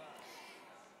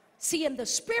 See, in the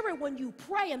spirit, when you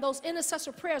pray and those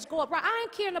intercessor prayers go up, right? I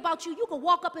ain't caring about you. You can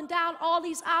walk up and down all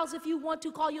these aisles if you want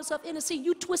to, call yourself interceding.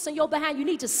 You twisting your behind. You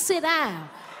need to sit down.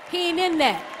 He ain't in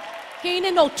that. He ain't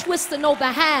in no twisting no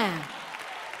behind.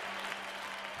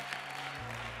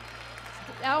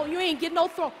 You ain't getting no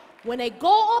throne. When they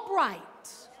go upright,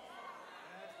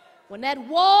 when that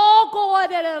wall go,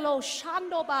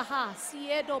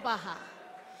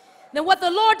 then what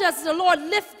the Lord does is the Lord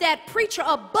lift that preacher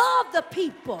above the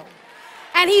people,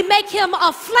 and he make him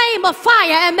a flame of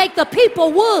fire and make the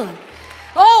people wood.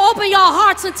 Oh, open your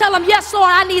hearts and tell them, yes,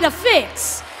 Lord, I need a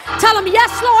fix. Tell them,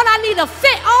 yes, Lord, I need a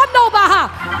fix. Oh, no, Baha.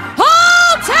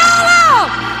 Oh, tell them.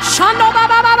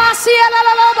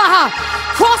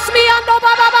 Cross me,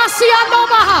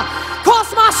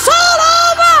 cross my soul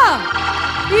over.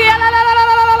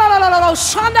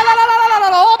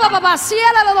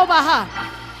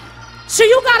 So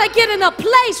you got to get in a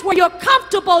place where you're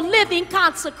comfortable living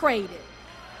consecrated.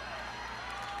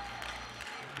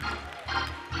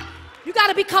 You got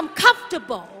to become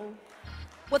comfortable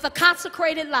with a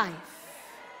consecrated life.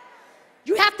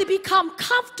 You have to become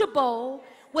comfortable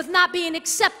with not being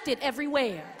accepted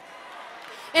everywhere.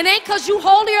 It ain't because you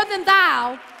holier than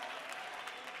thou.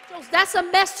 That's a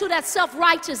mess to that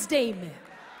self-righteous demon.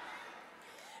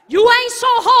 You ain't so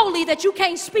holy that you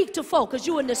can't speak to folk because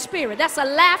you in the spirit. That's a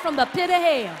lie from the pit of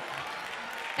hell.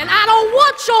 And I don't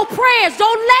want your prayers.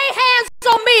 Don't lay hands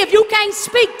on me if you can't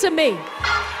speak to me.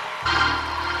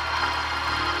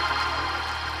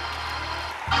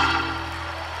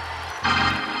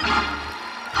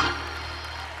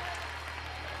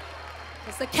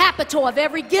 It's the capital of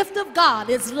every gift of God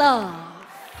is love.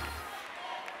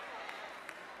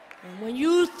 And when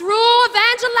you through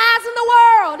evangelizing the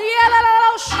world,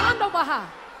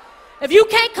 if you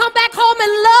can't come back home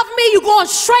and love me, you're going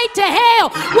straight to hell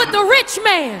with the rich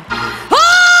man.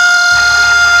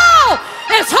 Oh,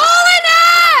 it's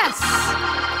holiness.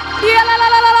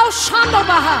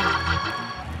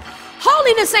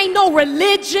 Holiness ain't no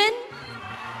religion.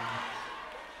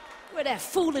 Where that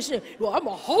foolishness, well, I'm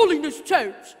a holiness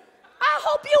church. I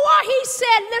hope you are. He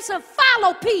said, listen,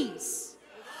 follow peace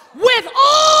with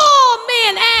all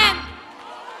men, and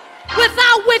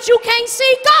without which you can't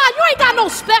see God. You ain't got no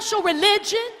special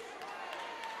religion.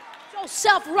 Your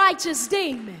self-righteous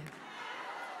demon.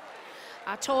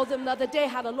 I told them the other day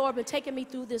how the Lord been taking me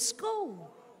through this school.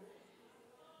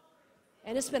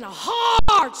 And it's been a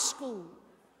hard school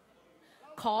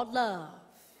called love.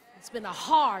 It's been a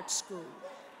hard school.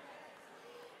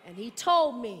 And he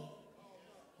told me,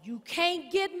 you can't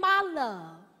get my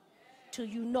love till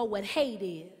you know what hate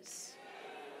is.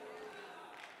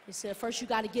 He said, first you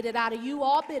got to get it out of you,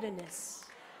 all bitterness,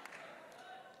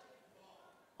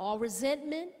 all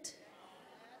resentment,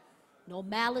 no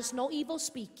malice, no evil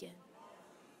speaking.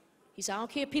 He said, I don't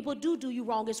care if people do you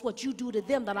wrong, it's what you do to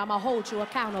them that I'm going to hold you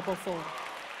accountable for,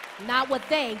 not what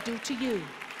they do to you.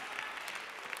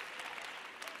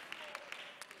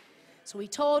 So he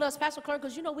told us, Pastor Clark,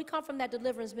 because you know we come from that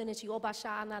deliverance ministry,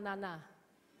 Obasha, na.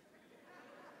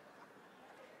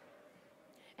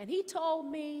 And he told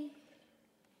me,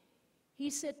 he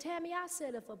said, Tammy, I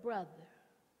said, if a brother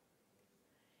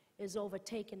is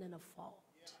overtaken in a fault,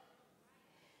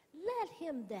 let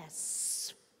him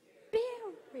that's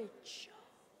spiritual.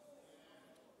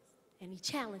 And he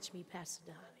challenged me, Pastor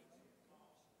Donnie.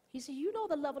 He said, you know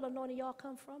the level of anointing y'all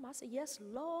come from? I said, yes,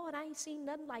 Lord, I ain't seen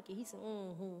nothing like it. He said,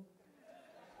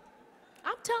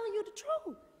 I'm telling you the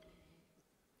truth.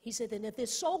 He said, then if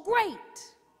it's so great,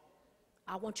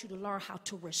 I want you to learn how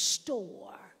to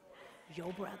restore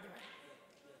your brethren.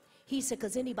 He said,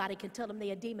 because anybody can tell them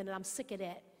they're a demon, and I'm sick of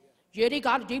that. Yeah, they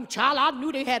got a demon. Child, I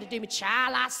knew they had a demon.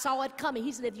 Child, I saw it coming.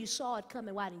 He said, if you saw it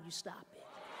coming, why didn't you stop it?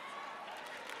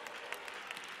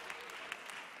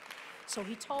 So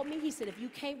he told me, he said, if you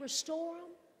can't restore them,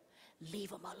 leave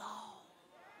them alone.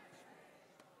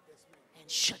 And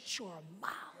shut your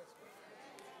mouth.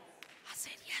 I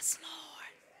said, yes, Lord.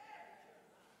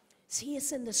 See,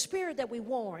 it's in the spirit that we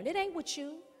warn. It ain't with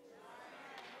you.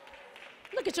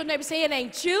 Look at your neighbor and say, it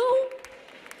ain't you.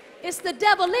 It's the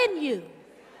devil in you.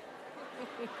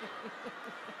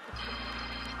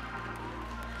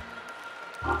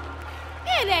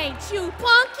 It ain't you,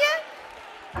 pumpkin.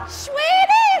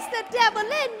 Sweetie, it's the devil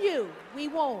in you. We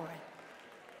warn.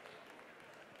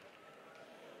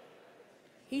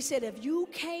 He said, if you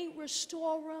can't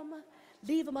restore them,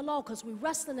 Leave him alone, because we're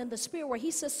wrestling in the spirit. Where he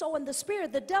says, so in the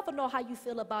spirit, the devil know how you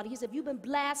feel about it. He said, if you've been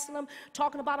blasting him,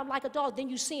 talking about him like a dog, then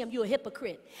you see him, you're a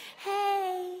hypocrite.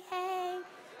 Hey, hey.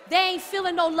 They ain't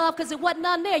feeling no love because it wasn't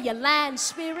none there, you lying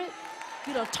spirit.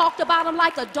 You done talked about him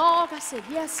like a dog. I said,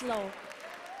 yes, Lord.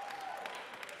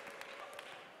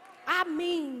 I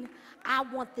mean, I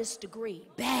want this degree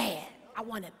bad. I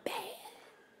want it bad.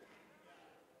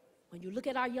 When you look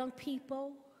at our young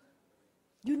people,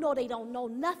 you know they don't know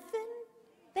nothing.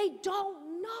 They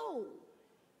don't know.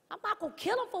 I'm not going to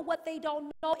kill them for what they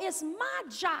don't know. It's my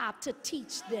job to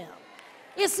teach them.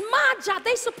 It's my job.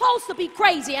 They're supposed to be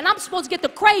crazy, and I'm supposed to get the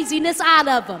craziness out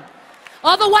of them.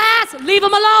 Otherwise, leave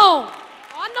them alone.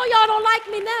 Oh, I know y'all don't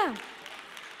like me now.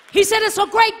 He said it's a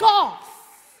great gulf.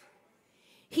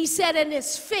 He said, and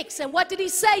it's fixed. And what did he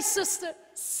say, sister?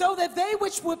 So that they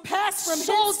which would pass from hence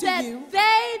to you. So that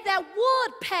they that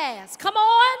would pass. Come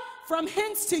on. From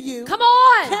hence to you. Come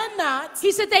on. Cannot.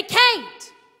 He said they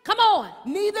can't. Come on.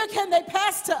 Neither can they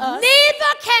pass to us.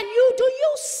 Neither can you. Do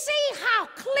you see how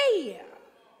clear?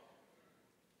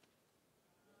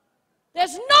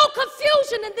 There's no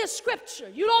confusion in this scripture.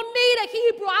 You don't need a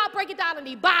Hebrew. I'll break it down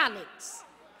in Ebonics.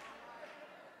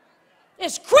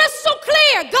 It's crystal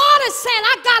clear. God is saying,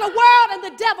 I got a world and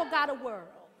the devil got a world.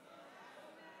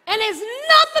 And there's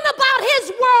nothing about his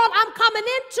world I'm coming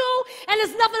into, and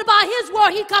there's nothing about his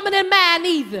world he coming in mine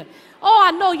either. Oh,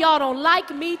 I know y'all don't like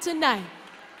me tonight.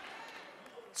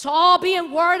 So all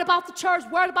being worried about the church,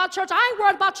 worried about church. I ain't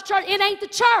worried about your church. It ain't the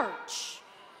church.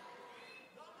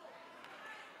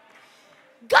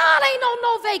 God ain't on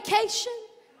no vacation.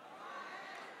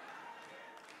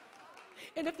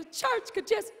 And if the church could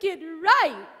just get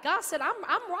right, God said,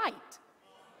 I'm right.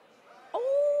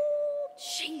 Oh,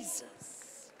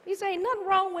 Jesus. He said, ain't nothing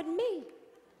wrong with me.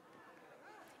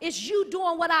 It's you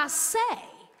doing what I say.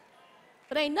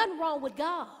 But ain't nothing wrong with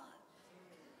God.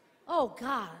 Oh,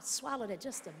 God, swallow that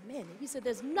just a minute. He said,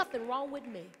 there's nothing wrong with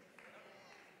me.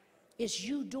 It's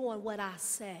you doing what I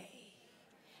say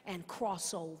and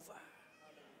cross over.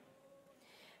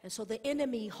 And so the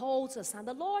enemy holds us. And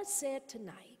the Lord said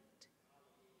tonight,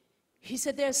 he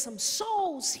said, there's some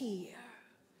souls here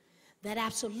that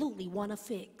absolutely want to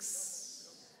fix.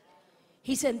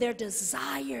 He said, their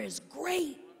desire is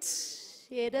great.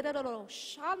 He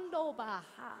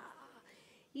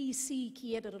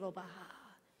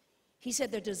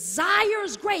said, their desire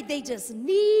is great. They just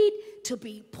need to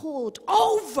be pulled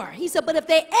over. He said, but if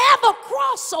they ever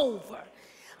cross over,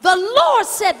 the Lord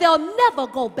said they'll never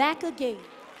go back again.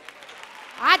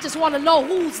 I just want to know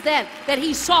who's that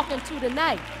he's talking to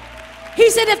tonight. He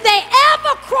said, if they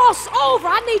ever cross over,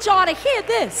 I need y'all to hear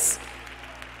this.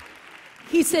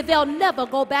 He said, they'll never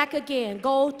go back again.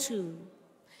 Go to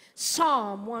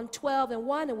Psalm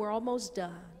 112:1, and we're almost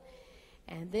done.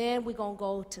 And then we're going to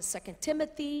go to 2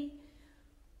 Timothy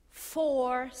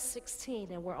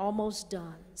 4:16, and we're almost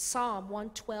done. Psalm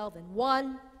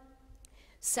 112:1,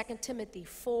 2 Timothy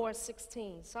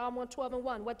 4:16. Psalm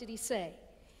 112:1, what did he say?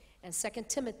 And 2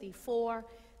 Timothy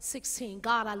 4:16,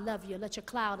 God, I love you. Let your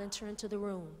cloud enter into the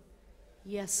room.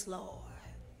 Yes, Lord.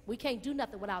 We can't do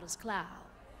nothing without his cloud.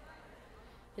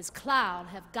 His cloud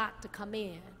have got to come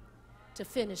in to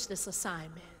finish this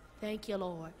assignment. Thank you,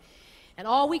 Lord. And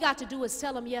all we got to do is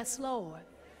tell him, yes, Lord.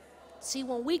 See,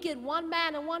 when we get one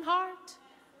man and one heart,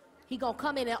 he gonna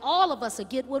come in and all of us will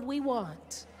get what we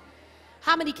want.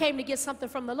 How many came to get something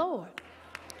from the Lord?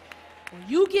 When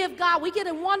you give God, we get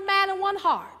in one man and one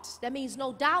heart. That means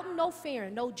no doubting, no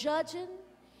fearing, no judging.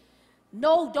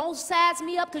 No, don't size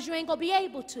me up because you ain't going to be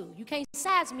able to. You can't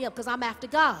size me up because I'm after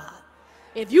God.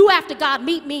 If you after God,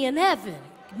 meet me in heaven.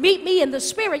 Meet me in the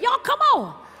spirit. Y'all, come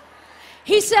on.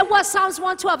 He said what? Psalms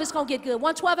 112. It's going to get good.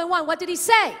 112:1. What did he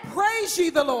say? Praise ye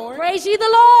the Lord. Praise ye the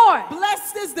Lord.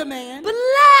 Blessed is the man.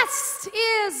 Blessed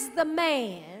is the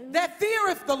man. That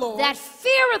feareth the Lord. That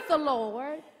feareth the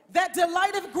Lord. That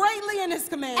delighteth greatly in his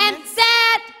commandments. And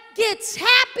that gets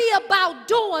happy about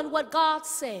doing what God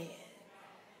said.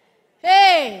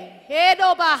 Hey,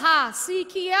 Edo Baha,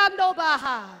 Sikiando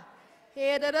Baha,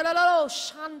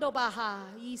 Shando Baha,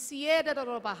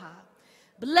 Isieda Baha.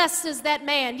 Blessed is that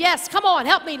man. Yes, come on,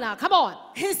 help me now. Come on.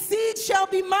 His seed shall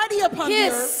be mighty upon the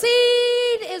earth. His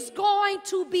seed is going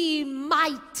to be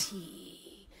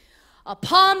mighty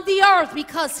upon the earth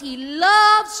because he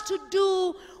loves to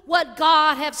do what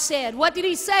God have said. What did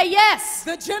he say? Yes.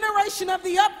 The generation of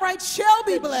the upright shall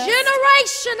be blessed. The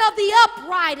generation of the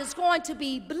upright is going to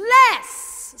be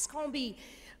blessed. It's going to be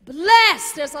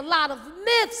blessed. There's a lot of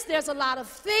myths. There's a lot of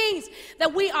things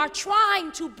that we are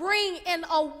trying to bring in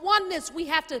a oneness. We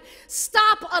have to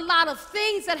stop a lot of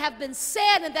things that have been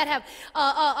said and that have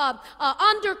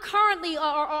undercurrently or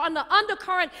on the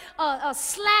undercurrent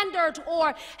slandered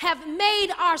or have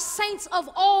made our saints of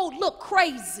old look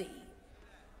crazy.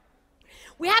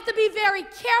 We have to be very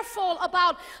careful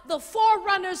about the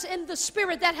forerunners in the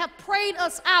spirit that have prayed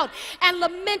us out and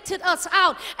lamented us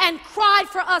out and cried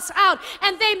for us out.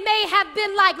 And they may have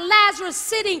been like Lazarus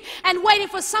sitting and waiting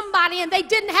for somebody, and they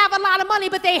didn't have a lot of money,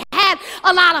 but they had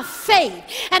a lot of faith,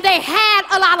 and they had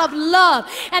a lot of love,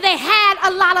 and they had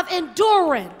a lot of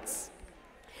endurance.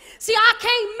 See, I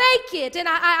can't make it, and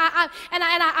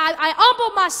I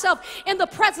humble myself in the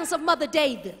presence of Mother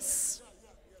Davis.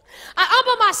 I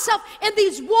humble myself in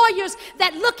these warriors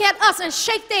that look at us and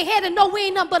shake their head and know we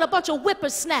ain't nothing but a bunch of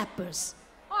whippersnappers.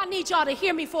 Oh, I need y'all to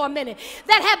hear me for a minute.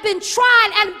 That have been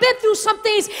tried and been through some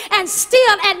things and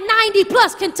still at 90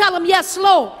 plus can tell them, yes,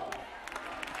 Lord.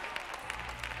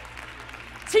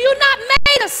 So you're not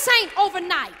made a saint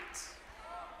overnight.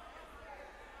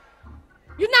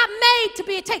 You're not made to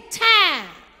be. It takes time.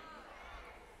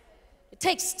 It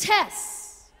takes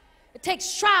tests. It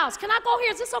takes trials. Can I go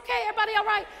here? Is this okay? Everybody all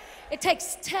right? It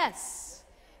takes tests.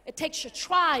 It takes your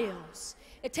trials.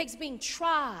 It takes being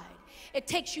tried. It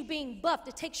takes you being buffed.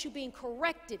 It takes you being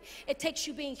corrected. It takes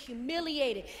you being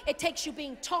humiliated. It takes you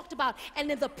being talked about. And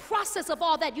in the process of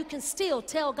all that, you can still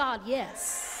tell God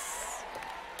yes.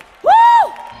 Woo!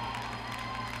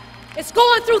 It's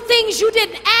going through things you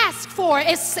didn't ask for.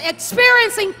 It's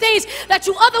experiencing things that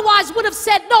you otherwise would have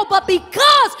said no, but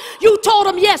because you told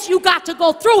him yes, you got to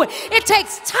go through it. It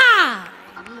takes time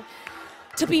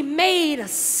to be made a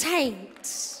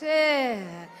saint.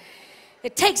 Yeah.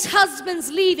 It takes husbands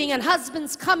leaving and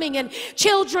husbands coming and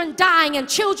children dying and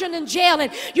children in jail,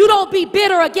 and you don't be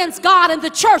bitter against God and the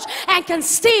church and can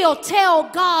still tell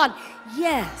God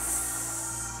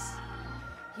yes.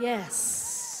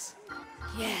 Yes.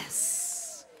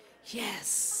 Yes.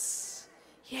 Yes.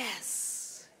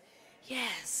 Yes.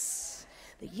 Yes.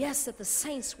 The yes that the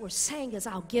saints were saying is,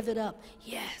 I'll give it up.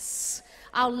 Yes.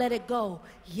 I'll let it go.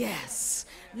 Yes.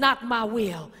 Not my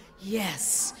will.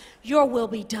 Yes. Your will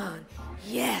be done.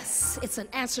 Yes. It's an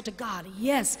answer to God.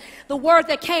 Yes. The word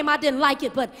that came, I didn't like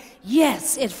it, but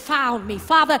yes, it found me.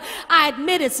 Father, I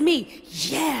admit it's me.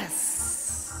 Yes.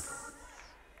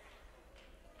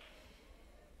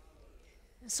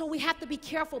 So we have to be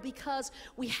careful because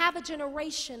we have a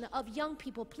generation of young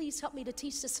people. Please help me to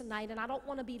teach this tonight, and I don't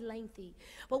want to be lengthy.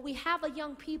 But we have a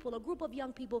young people, a group of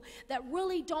young people that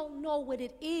really don't know what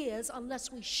it is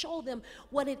unless we show them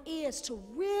what it is to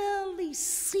really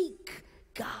seek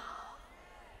God.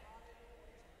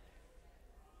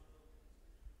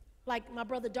 Like my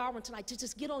brother Darwin tonight, to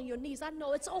just get on your knees. I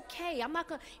know it's okay. I'm not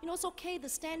going to, it's okay, the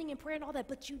standing in prayer and all that,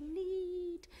 but you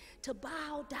need to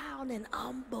bow down and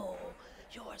humble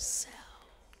yourself.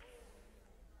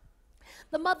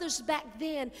 The mothers back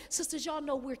then, sisters, y'all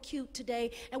know we're cute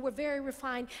today and we're very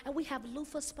refined, and we have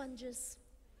loofah sponges.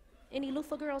 Any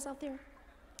loofah girls out there?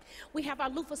 We have our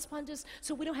loofah sponges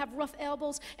so we don't have rough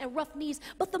elbows and rough knees.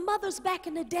 But the mothers back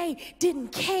in the day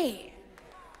didn't care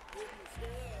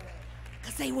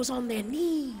because they was on their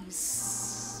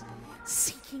knees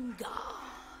seeking God.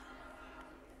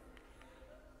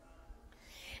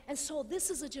 And so this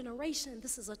is a generation,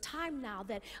 this is a time now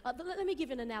that, let me give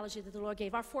you an analogy that the Lord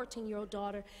gave. Our 14-year-old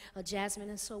daughter, Jasmine,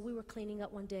 and so we were cleaning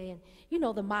up one day, and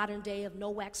the modern day of no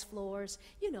wax floors,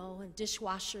 and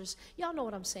dishwashers. Y'all know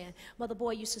what I'm saying. Mother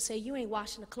Boy used to say, you ain't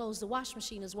washing the clothes, the wash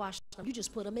machine is washing them. You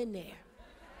just put them in there.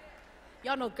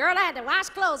 Y'all know, girl, I had to wash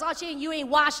clothes. You ain't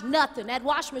washed nothing. That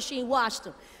wash machine washed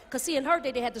them. Because see, in her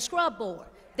day, they had the scrub board.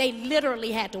 They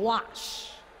literally had to wash.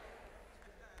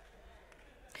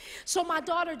 So my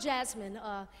daughter Jasmine,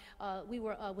 we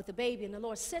were with the baby, and the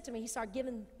Lord said to me, he started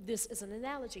giving this as an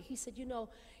analogy. He said,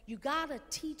 you got to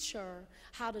teach her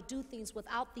how to do things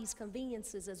without these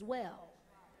conveniences as well.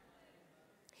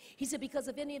 He said, because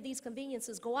if any of these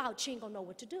conveniences go out, she ain't going to know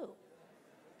what to do.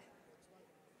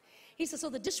 He said, so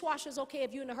the dishwasher's okay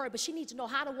if you're in a hurry, but she needs to know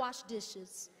how to wash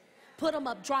dishes, put them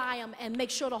up, dry them, and make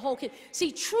sure the whole kitchen.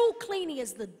 See, true cleaning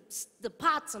is the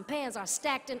pots and pans are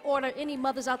stacked in order. Any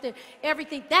mothers out there,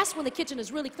 everything. That's when the kitchen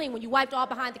is really clean. When you wiped all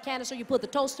behind the canister, you put the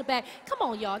toaster back. Come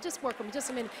on, y'all, just work with me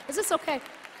just a minute. Is this okay?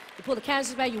 You pull the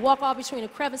canister back, you walk all between the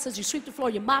crevices, you sweep the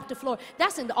floor, you mop the floor.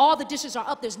 That's in all the dishes are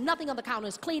up. There's nothing on the counter.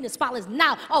 It's clean, it's spotless.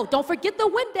 Now, oh, don't forget the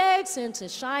Windex and to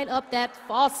shine up that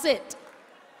faucet.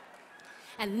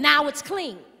 And now it's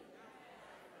clean.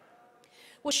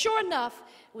 Well, sure enough,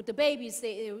 with the babies,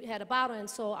 they had a bottle, and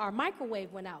so our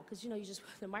microwave went out, because you just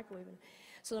put the microwave in.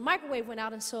 So the microwave went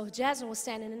out, and so Jasmine was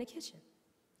standing in the kitchen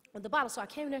with the bottle. So I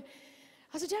came in there.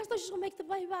 I said, Jasmine, I thought you were going to make the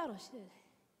baby bottle. She said,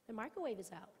 the microwave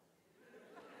is out.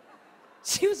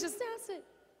 She was just there. I said,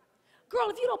 girl,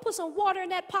 if you don't put some water in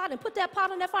that pot and put that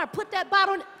pot on that fire, put that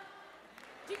bottle in.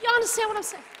 Do you understand what I'm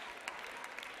saying?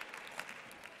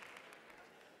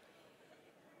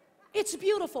 It's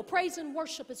beautiful. Praise and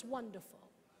worship is wonderful.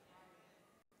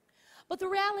 But the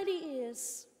reality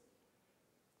is,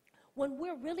 when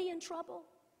we're really in trouble,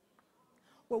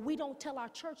 where we don't tell our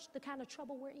church the kind of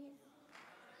trouble we're in,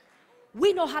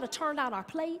 we know how to turn down our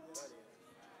plate.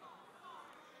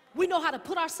 We know how to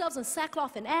put ourselves in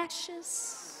sackcloth and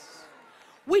ashes.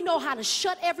 We know how to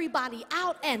shut everybody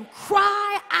out and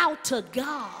cry out to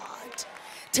God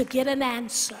to get an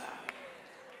answer.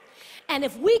 And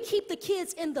if we keep the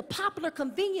kids in the popular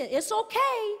convenient, it's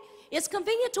okay. It's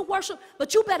convenient to worship,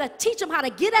 but you better teach them how to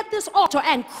get at this altar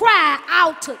and cry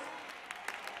out to.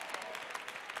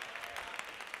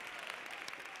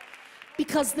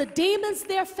 Because the demons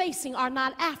they're facing are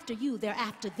not after you, they're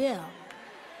after them.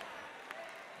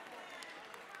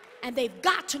 And they've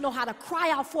got to know how to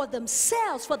cry out for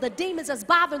themselves, for the demons that's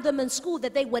bothering them in school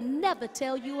that they would never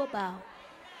tell you about.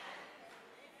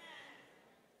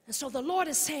 And so the Lord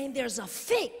is saying there's a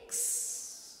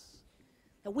fix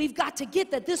that we've got to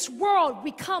get, that this world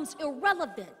becomes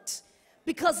irrelevant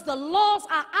because the laws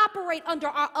I operate under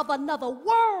are of another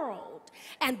world.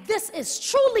 And this is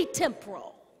truly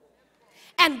temporal.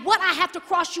 And what I have to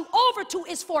cross you over to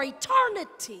is for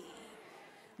eternity,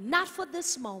 not for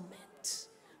this moment.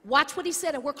 Watch what he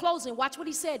said, and we're closing. Watch what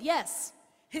he said. Yes.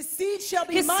 His seed shall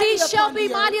be His mighty seed shall upon be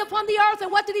the mighty earth. upon the earth.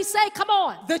 And what did he say? Come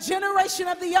on. The generation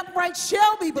of the upright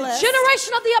shall be blessed.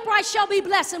 Generation of the upright shall be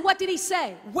blessed. And what did he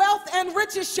say? Wealth and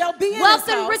riches shall be in his Wealth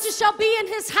and house, riches shall be in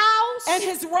his house. and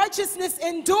his righteousness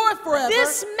endure forever.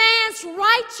 This man's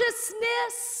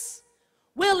righteousness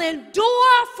will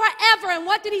endure forever. And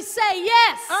what did he say?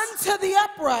 Yes. Unto the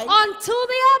upright. Unto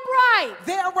the upright.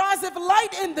 There ariseth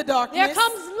light in the darkness. There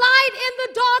comes light in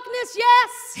the darkness.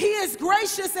 Yes. He is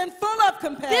gracious and full of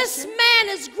compassion. This man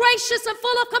is gracious and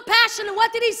full of compassion. And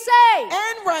what did he say?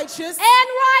 And righteous. And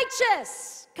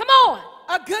righteous. Come on.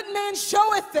 A good man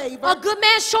showeth favor. A good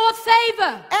man showeth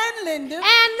favor. And lendeth.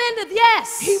 And lendeth,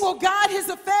 yes. He will guide his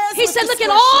affairs He with said, look at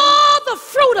discretion. all the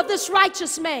fruit of this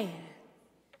righteous man.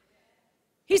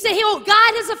 He said he will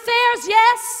guide his affairs,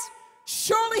 yes.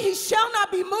 Surely he shall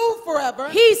not be moved forever.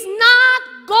 He's not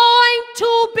going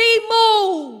to be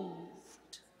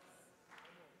moved.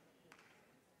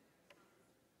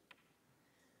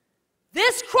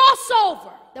 This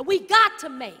crossover that we got to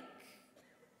make,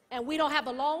 and we don't have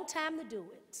a long time to do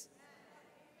it.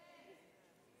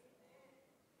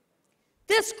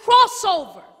 This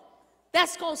crossover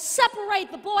that's going to separate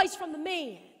the boys from the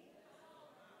men.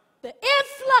 The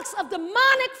influx of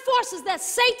demonic forces that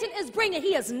Satan is bringing,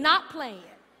 he is not playing.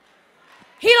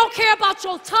 He don't care about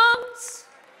your tongues.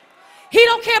 He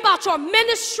don't care about your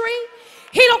ministry.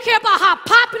 He don't care about how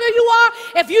popular you are.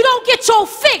 If you don't get your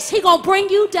fix, he gonna bring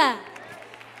you down.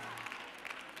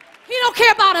 He don't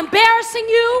care about embarrassing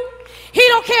you. He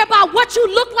don't care about what you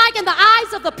look like in the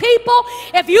eyes of the people.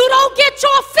 If you don't get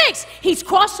your fix, he's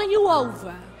crossing you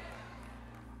over.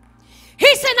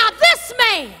 He said, now this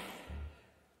man,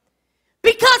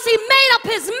 because he made up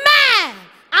his mind,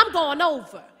 I'm going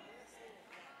over.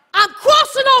 I'm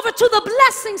crossing over to the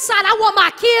blessing side. I want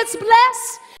my kids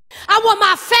blessed. I want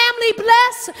my family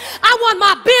blessed. I want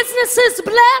my businesses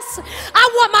blessed. I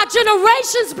want my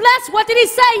generations blessed. What did he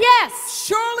say? Yes.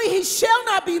 Surely he shall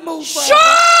not be moved forever.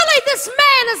 Surely this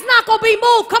man is not going to be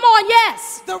moved. Come on,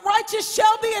 yes. The righteous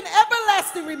shall be an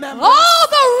everlasting remembrance. Oh,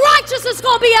 the righteous is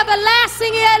going to be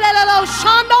everlasting.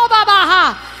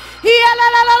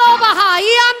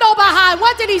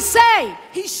 What did he say?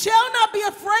 He shall not be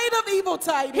afraid of evil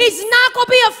tidings. He's not going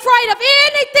to be afraid of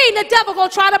anything the devil going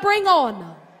to try to bring on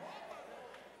them.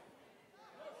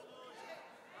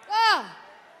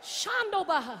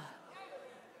 Shandobaha.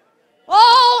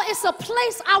 Oh, it's a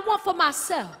place I want for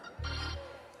myself.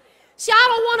 See, I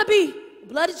don't want to be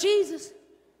blood of Jesus.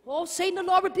 Oh, Satan, the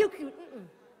Lord rebuke you.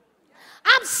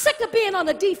 I'm sick of being on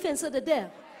the defense of the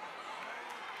devil.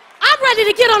 I'm ready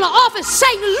to get on the offense.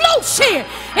 Satan, loose here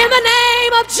in the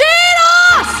name of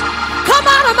Jesus. Come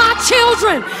out of my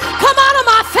children. Come out of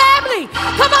my family.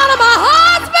 Come out of my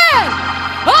husband.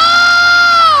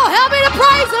 Oh, help me to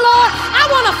praise the Lord. I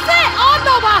want to fix.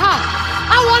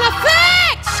 I want to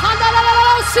fix.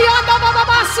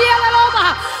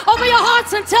 Open your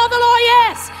hearts and tell the Lord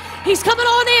yes. He's coming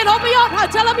on in. Open your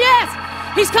heart. Tell him yes.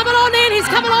 He's coming on in. He's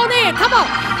coming on in. Come on.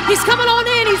 He's coming on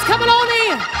in. He's coming on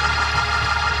in.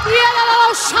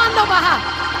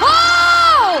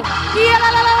 Oh,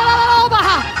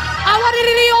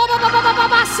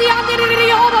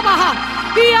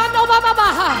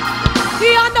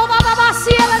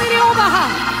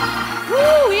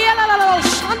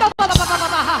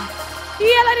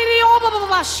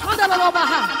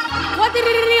 What did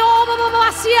he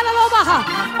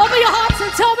open your hearts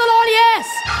and tell the Lord yes.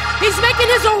 He's making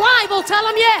his arrival. Tell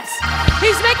him yes.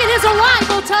 He's making his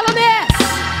arrival. Tell him yes.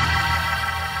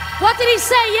 What did he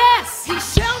say? Yes. He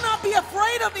shall not be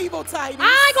afraid of evil tidings.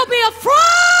 I ain't gonna be afraid.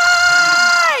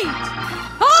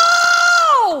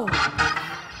 Oh,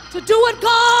 to do what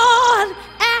God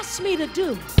asked me to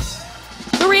do.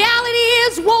 The reality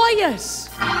is warriors.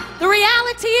 The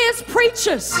reality is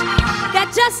preachers.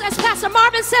 That just as Pastor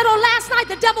Marvin said on last night,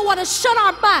 the devil want to shut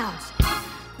our mouths.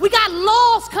 We got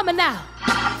laws coming out.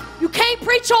 You can't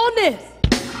preach on this.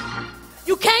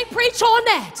 You can't preach on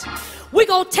that. We're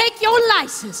going to take your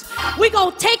license. We're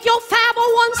going to take your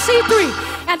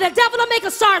 501c3. And the devil will make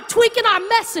us start tweaking our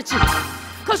messages.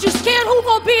 Because you're scared who's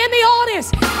going to be in the audience.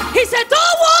 He said,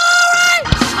 don't worry.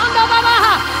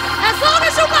 As long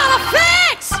as you got a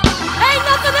fix, ain't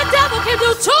nothing the devil can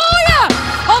do to you.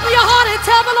 Open your heart and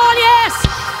tell the Lord yes.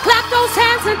 Clap those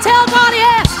hands and tell God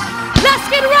yes. Let's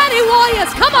get ready, warriors.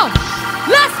 Come on.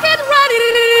 Let's get ready.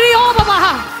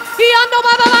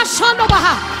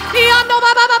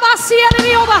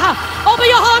 Open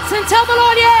your hearts and tell the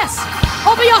Lord yes.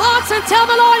 Open your hearts and tell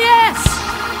the Lord yes.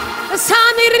 It's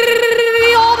time.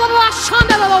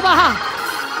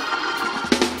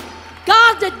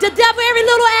 God, the devil, every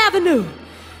little avenue.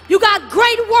 You got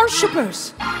great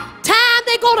worshipers. Time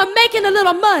they go to making a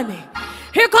little money.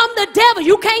 Here come the devil.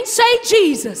 You can't say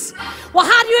Jesus. Well,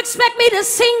 how do you expect me to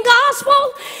sing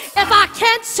gospel if I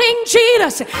can't sing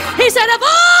Jesus? He said, if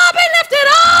I be lifted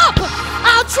up,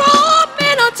 I'll draw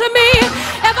men unto me.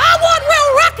 If I want real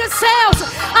record sales,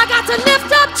 I got to lift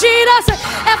up Jesus.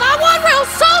 If I want real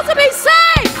souls to be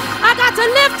saved, I got to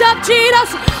lift up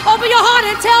Jesus. Open your heart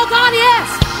and tell God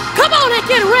yes. Come on and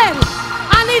get ready.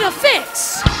 I need a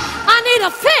fix. I need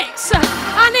a fix.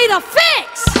 I need a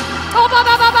fix.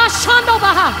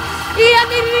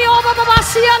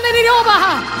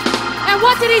 And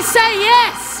what did he say?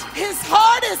 Yes. His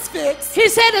heart is fixed. He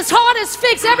said his heart is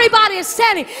fixed. Everybody is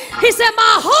standing. He said,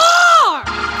 my heart.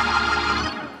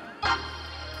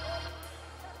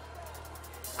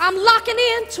 I'm locking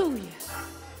into you.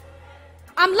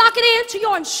 I'm locking into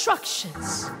your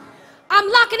instructions. I'm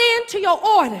locking into your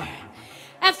order.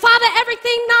 And Father,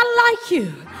 everything not like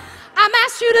you, I'm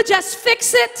asking you to just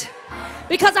fix it,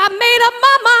 because I made up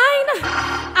my mind.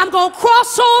 I'm going to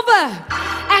cross over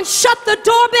and shut the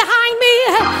door behind me.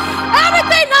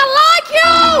 Everything not like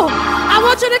you, I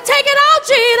want you to take it out,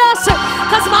 Jesus,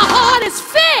 because my heart is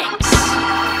fixed.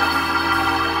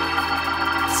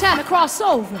 It's time to cross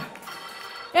over.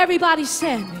 Everybody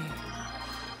standing.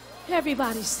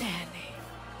 Everybody standing.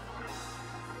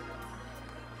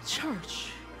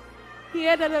 Church.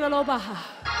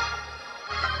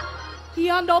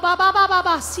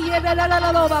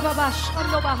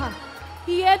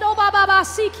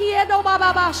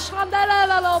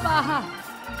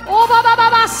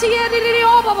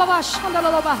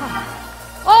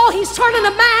 Oh, he's turning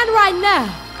a man right now.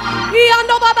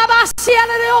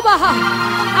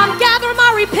 I'm gathering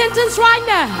my repentance right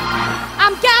now.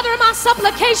 I'm gathering my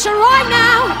supplication right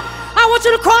now. I want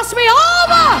you to cross me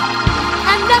over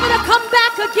and never to come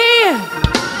back again.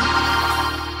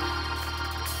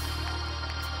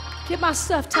 Get my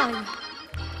stuff, Tanya.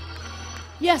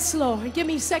 Yes, Lord. Give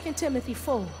me 2 Timothy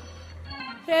 4.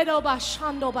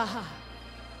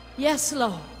 Yes,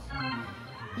 Lord.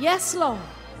 Yes, Lord.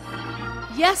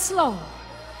 Yes, Lord.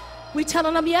 We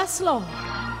telling them yes, Lord.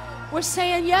 We're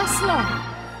saying yes, Lord.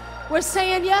 We're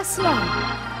saying yes, Lord.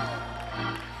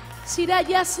 See that?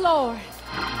 Yes, Lord.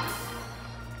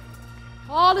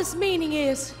 All its meaning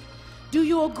is, do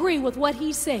you agree with what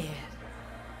he said?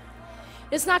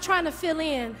 It's not trying to fill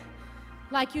in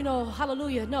like, you know,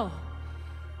 hallelujah, no.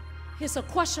 It's a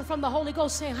question from the Holy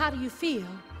Ghost saying, how do you feel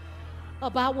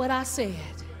about what I said?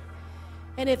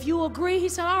 And if you agree, he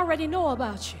said, I already know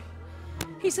about you.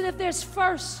 He said, if there's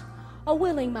first a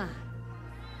willing mind.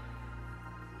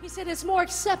 He said, it's more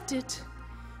accepted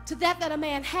to that a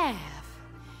man have,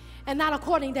 and not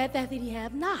according to that he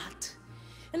have not.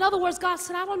 In other words, God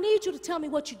said, I don't need you to tell me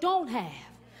what you don't have.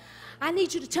 I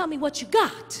need you to tell me what you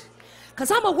got,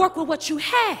 because I'm going to work with what you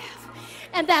have,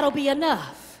 and that'll be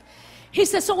enough. He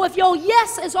said, so if your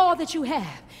yes is all that you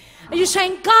have, and you're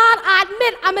saying, God, I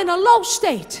admit I'm in a low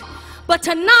state, but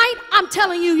tonight I'm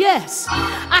telling you yes.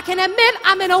 I can admit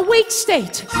I'm in a weak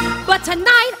state, but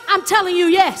tonight I'm telling you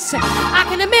yes. I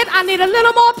can admit I need a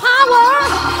little more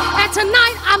power, and And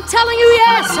tonight, I'm telling you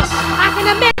yes. I can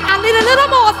admit I need a little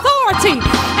more authority.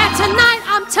 And tonight,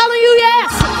 I'm telling you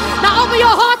yes. Now open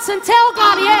your hearts and tell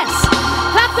God yes.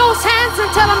 Clap those hands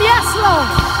and tell him yes, Lord.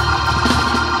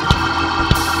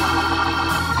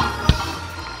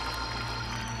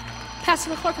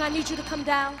 Pastor McClurkin, I need you to come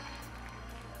down.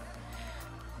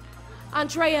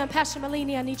 Andrea and Pastor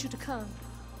Malini, I need you to come.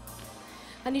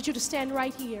 I need you to stand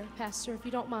right here, Pastor, if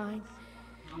you don't mind.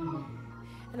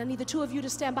 And I need the two of you to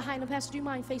stand behind him. Pastor, do you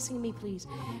mind facing me, please?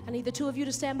 I need the two of you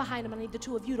to stand behind him. I need the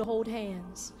two of you to hold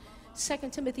hands. 2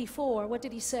 Timothy 4, what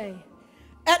did he say?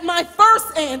 At my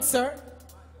first answer,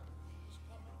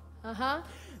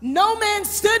 no man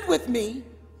stood with me.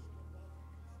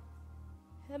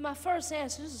 And my first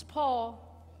answer, this is Paul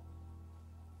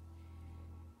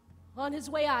on his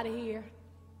way out of here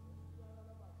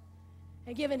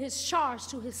and giving his charge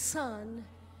to his son,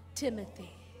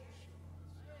 Timothy.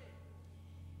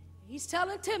 He's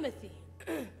telling Timothy,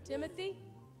 Timothy,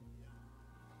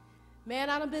 man,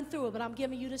 I done been through it, but I'm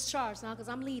giving you this charge now because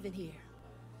I'm leaving here.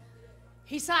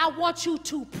 He said, I want you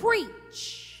to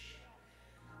preach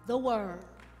the word.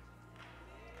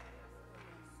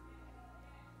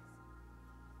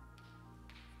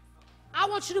 I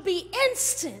want you to be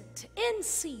instant, in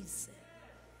season,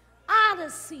 out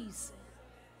of season.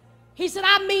 He said,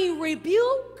 I mean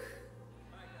rebuke.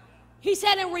 He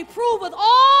said, and reprove with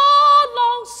all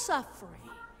long suffering.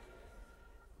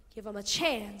 Give them a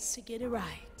chance to get it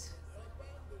right.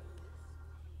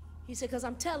 He said, because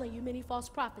I'm telling you, many false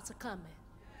prophets are coming.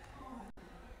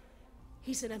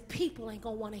 He said, and people ain't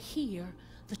going to want to hear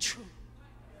the truth.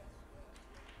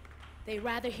 They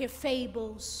rather hear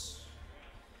fables.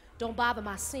 Don't bother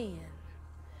my sin.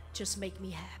 Just make me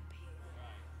happy.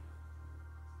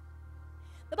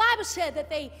 The Bible said that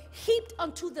they heaped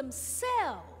unto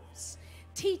themselves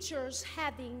teachers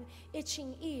having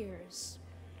itching ears.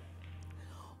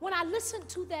 When I listened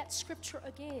to that scripture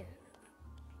again,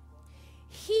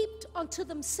 heaped unto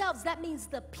themselves, that means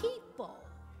the people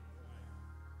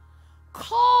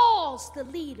caused the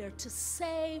leader to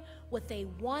say what they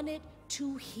wanted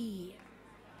to hear.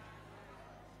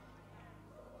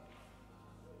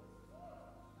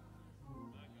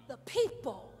 The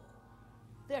people,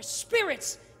 their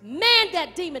spirits, made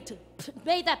that demon to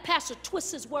made that pastor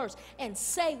twist his words and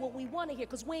say what we want to hear,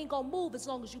 because we ain't gonna move as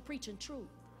long as you preaching truth.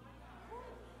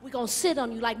 We're gonna sit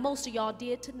on you like most of y'all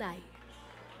did tonight.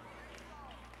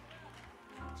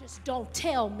 Just don't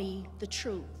tell me the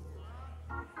truth.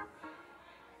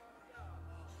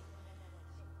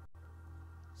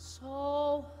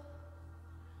 So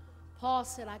Paul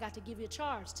said, I got to give you a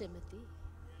charge, Timothy.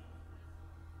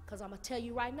 Because I'm going to tell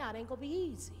you right now, it ain't going to be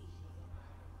easy.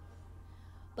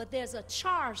 But there's a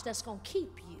charge that's going to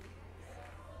keep you.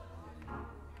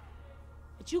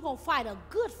 But you're going to fight a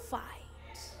good fight.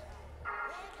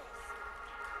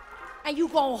 And you're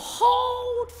going to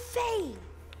hold faith.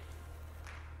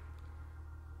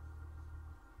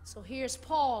 So here's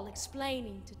Paul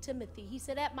explaining to Timothy. He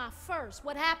said, at my first,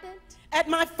 what happened? At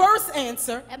my first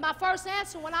answer. At my first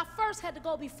answer, when I first had to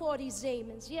go before these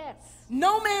demons, yes.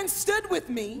 No man stood with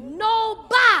me.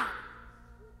 Nobody.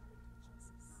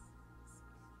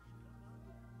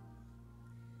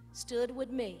 Stood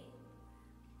with me.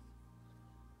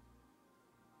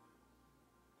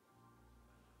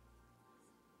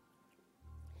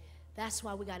 That's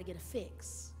why we got to get a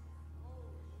fix.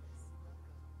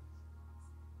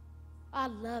 I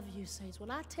love you, saints.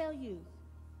 When I tell you,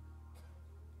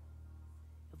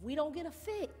 if we don't get a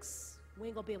fix, we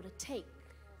ain't going to be able to take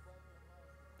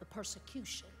the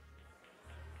persecution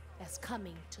that's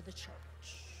coming to the church.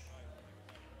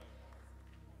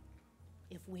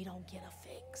 If we don't get a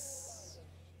fix.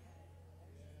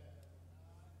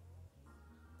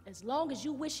 As long as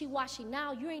you wishy-washy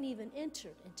now, you ain't even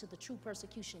entered into the true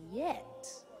persecution yet.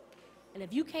 And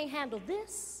if you can't handle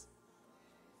this,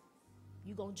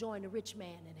 you're going to join the rich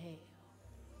man in hell.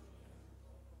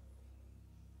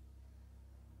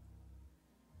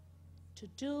 To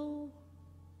do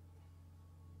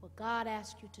what God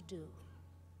asked you to do,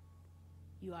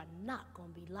 you are not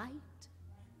going to be liked.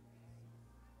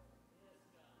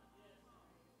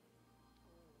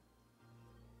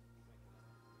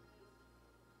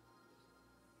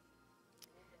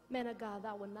 Man of God,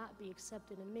 that will not be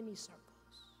accepted in many circles.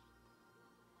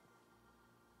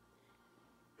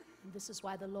 And this is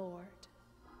why the Lord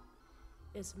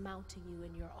is mounting you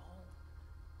in your own.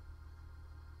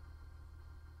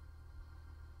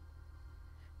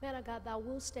 Man of God, thou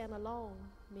will stand alone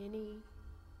many,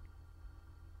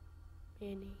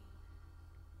 many,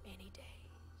 many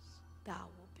days. Thou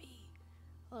will be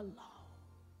alone.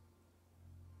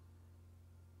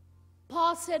 Paul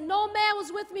Paul said, no man was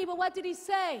with me, but what did he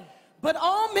say? But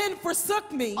all men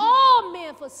forsook me. All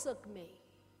men forsook me.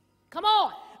 Come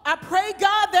on. I pray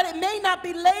God that it may not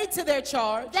be laid to their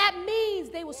charge. That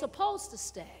means they were supposed to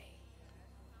stay,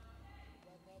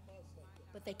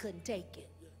 but they couldn't take it.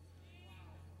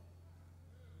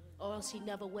 Or else he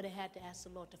never would have had to ask the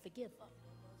Lord to forgive them.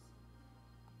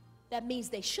 That means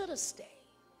they should have stayed,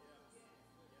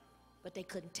 but they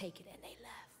couldn't take it and they left.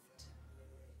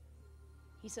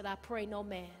 He said, I pray no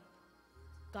man,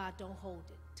 God don't hold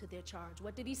it to their charge.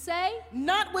 What did he say?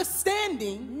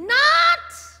 Notwithstanding,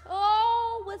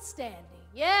 withstanding.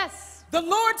 Yes. the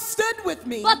Lord stood with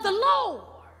me. But the Lord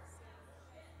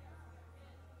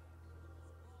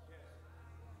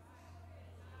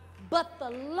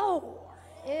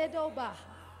Edobaha,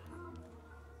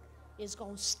 is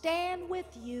going to stand with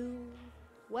you.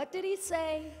 What did he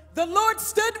say? The Lord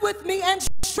stood with me and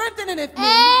strengthened me.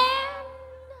 And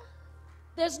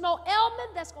there's no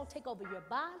ailment that's going to take over your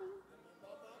body.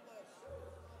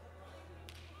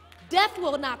 Death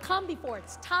will not come before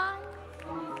its time.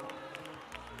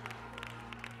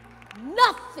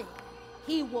 Nothing.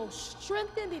 He will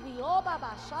strengthen the Oba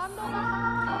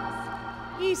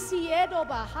Isiedo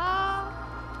Baha,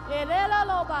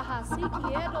 Elelo Baha,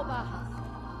 Sikiedo Baha,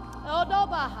 Eldo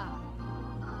Baha.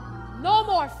 No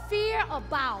more fear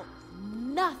about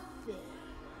nothing.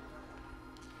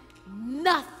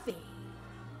 Nothing.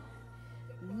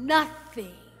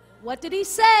 Nothing. What did he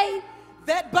say?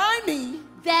 That by me,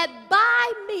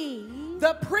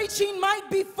 the preaching might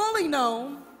be fully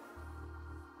known.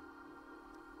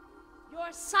 Your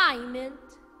assignment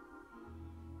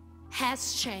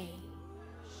has changed.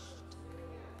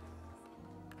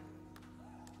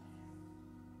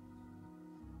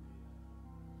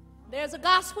 There's a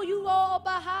gospel you go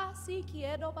baha, si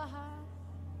kiedo baha.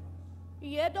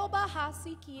 Iedo baha,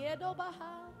 si kiedo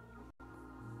baha.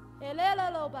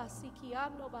 Elelo ba si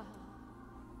kiando baha.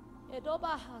 Edo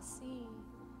baha si.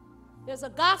 There's a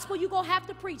gospel you're going to have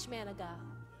to preach, man of God,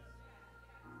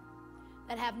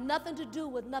 that have nothing to do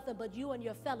with nothing but you and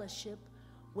your fellowship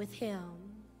with him.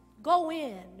 Go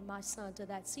in, my son, to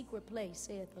that secret place,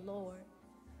 saith the Lord.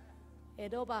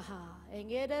 Edo baha, and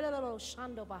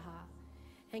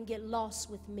get lost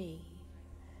with me.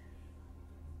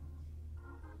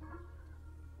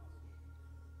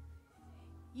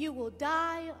 You will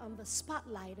die on the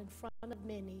spotlight in front of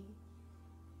many,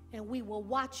 and we will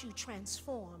watch you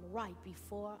transform right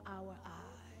before our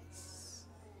eyes.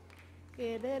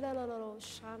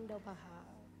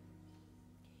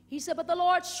 He said, but the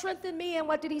Lord strengthened me, and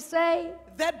what did he say?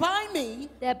 That by me,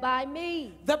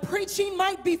 the preaching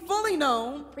might be fully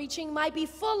known. Preaching might be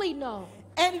fully known.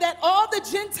 And that all the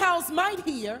Gentiles might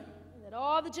hear. That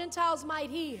all the Gentiles might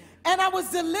hear. And I was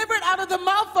delivered out of the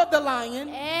mouth of the lion.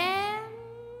 And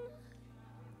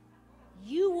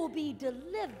you will be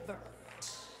delivered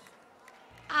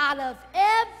out of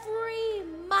every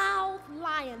mouth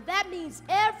lion. That means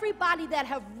everybody that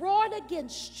have roared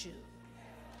against you.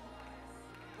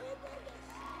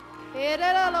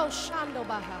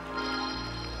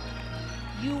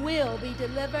 You will be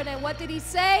delivered. And what did he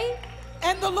say?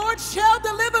 And the Lord shall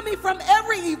deliver me from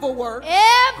every evil work.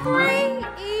 Every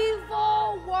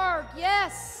evil work,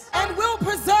 yes. And will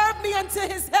preserve me unto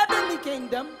his heavenly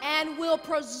kingdom. And will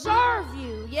preserve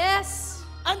you, yes.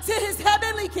 Unto his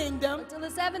heavenly kingdom. Until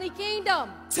his heavenly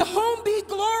kingdom. To whom be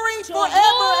glory to forever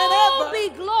whom and ever. Be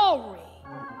glory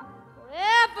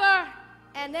forever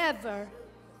and ever.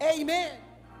 Amen.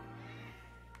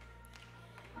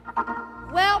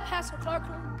 Well, Pastor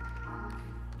Clarkland,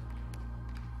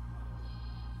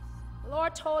 the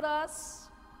Lord told us,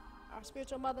 our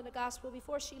spiritual mother in the gospel,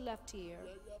 before she left here.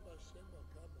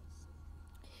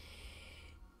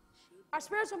 Our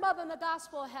spiritual mother in the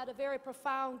gospel had a very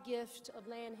profound gift of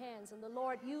laying hands, and the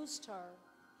Lord used her.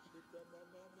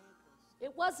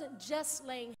 It wasn't just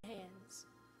laying hands,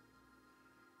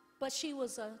 but she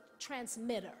was a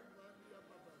transmitter.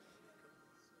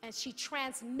 And she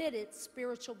transmitted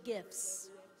spiritual gifts.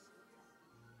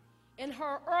 In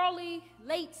her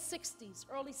late 60s,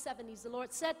 early 70s, the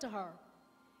Lord said to her,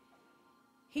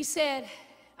 he said,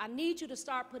 I need you to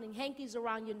start putting hankies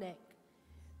around your neck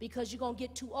because you're going to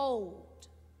get too old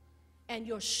and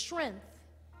your strength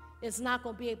is not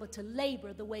going to be able to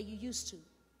labor the way you used to.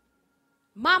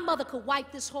 My mother could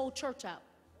wipe this whole church out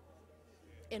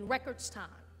in records time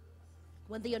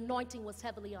when the anointing was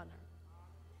heavily on her.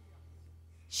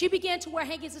 She began to wear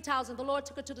hankies and towels, and the Lord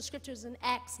took her to the scriptures in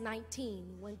Acts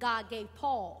 19 when God gave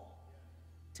Paul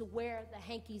to wear the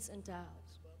hankies and towels.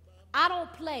 I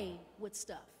don't play with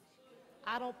stuff.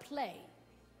 I don't play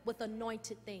with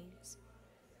anointed things.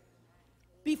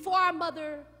 Before our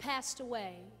mother passed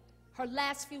away, Her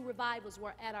last few revivals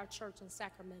were at our church in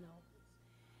Sacramento.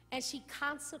 And she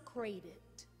consecrated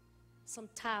some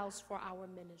tiles for our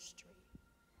ministry.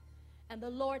 And the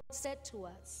Lord said to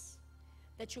us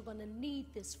that you're going to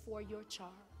need this for your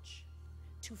charge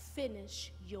to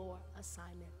finish your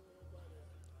assignment.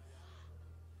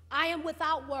 I am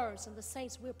without words, and the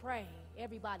saints, we're praying.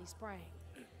 Everybody's praying.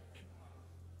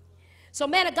 So,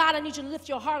 man of God, I need you to lift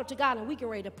your heart up to God, and we get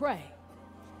ready to pray.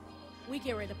 We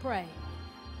get ready to pray.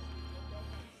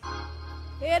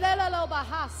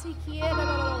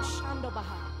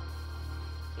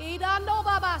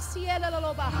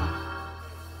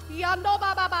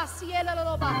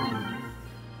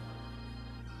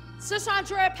 Sister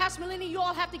Andrea, Pastor Melanie, you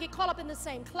all have to get caught up in the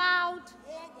same cloud.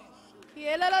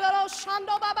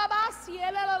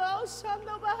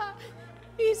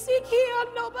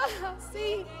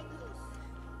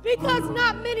 Because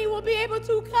not many will be able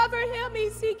to cover him.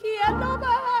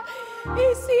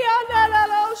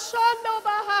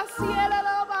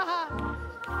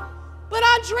 But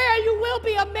Andrea, you will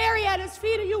be a Mary at his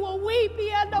feet, and you will weep,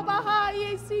 and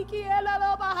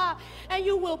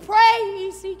you will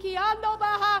pray,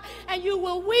 and you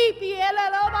will weep, and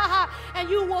you will pray, and you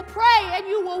will weep, and you will pray, and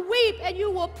you will weep, and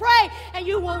you will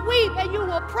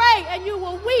pray, and you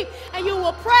will weep, and you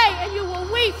will pray, and you will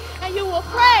weep, and you will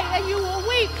pray, and you will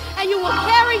weep, and you will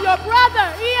carry your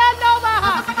brother.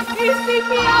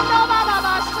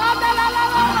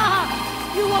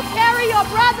 You will carry your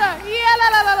brother.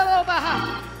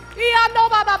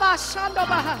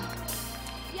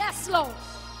 Yes, Lord.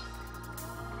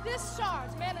 This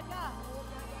charge, man of God.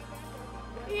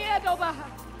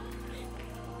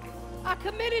 I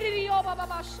committed it.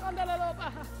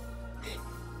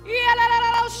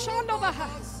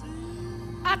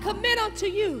 I commit unto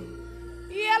you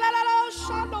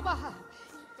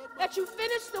that you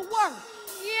finish the work.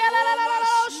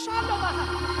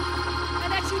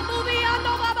 And that you move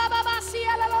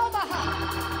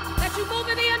that you move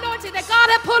in the anointing that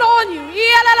God had put on you,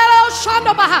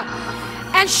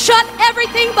 and shut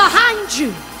everything behind you,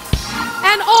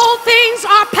 and all things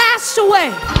are passed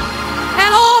away,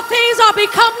 and all things are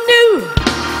become new.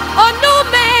 A new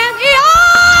man,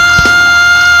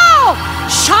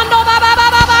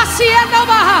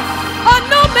 a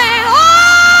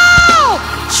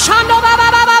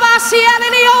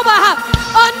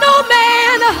new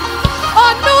man, a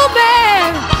new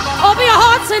man. Open your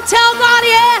hearts and tell God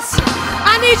yes.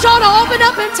 I need y'all to open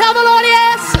up and tell the Lord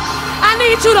yes. I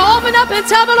need you to open up and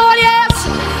tell the Lord yes.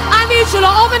 I need you to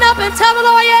open up and tell the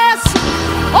Lord yes.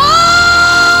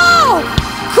 Oh,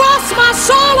 cross my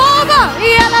soul over.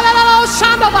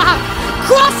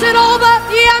 Cross it over.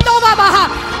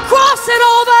 Cross it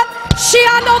over.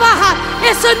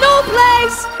 It's a new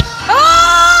place.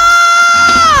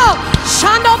 Oh,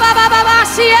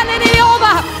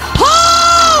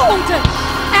 hold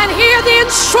and hear the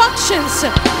instructions.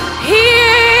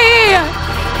 Hear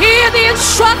the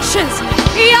instructions.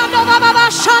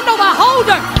 Hold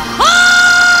her.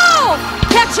 Oh,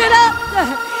 catch it up.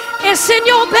 It's in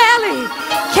your belly.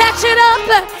 Catch it up.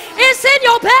 It's in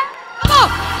your belly. Oh,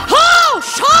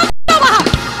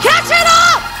 catch it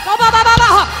up.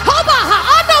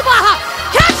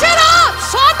 Catch it up.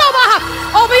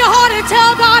 Open your heart and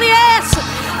tell God yes.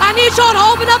 I need y'all to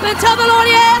open up and tell the Lord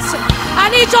yes. I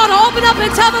need y'all to open up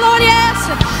and tell the Lord yes.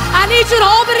 I need you to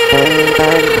open it.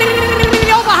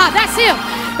 That's him.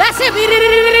 That's him.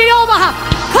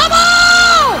 Come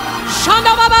on.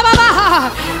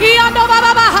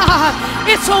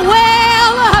 It's a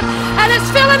well and it's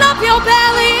filling up your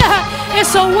belly.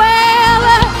 It's a well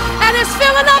and it's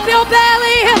filling up your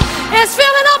belly. It's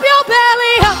filling up your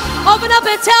belly. Open up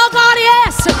and tell God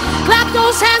yes. Clap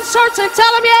those hands, church, and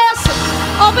tell him yes.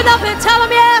 Open up and tell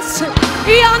him yes. Go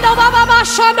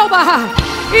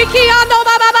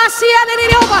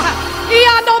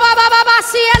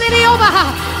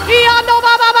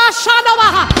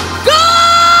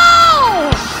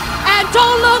and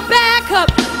don't look back.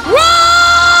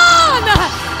 Run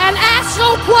and ask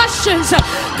no questions.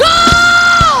 Go,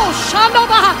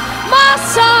 my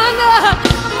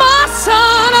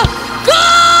son,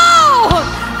 go.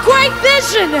 Great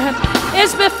vision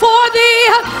is before thee.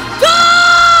 Go.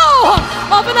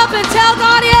 Open up and tell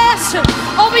God yes.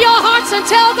 Open your hearts and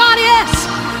tell God yes.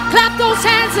 Clap those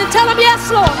hands and tell him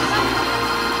yes, Lord.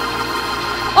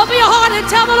 Open your heart and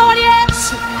tell the Lord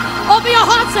yes. Open your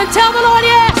hearts and tell the Lord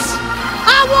yes.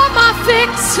 I want my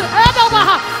fix.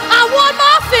 I want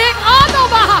my fix.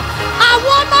 I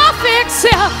want my fix.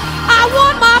 I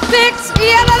want my fix.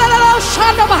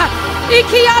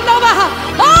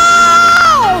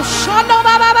 Oh,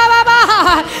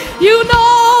 you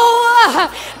know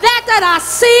that that I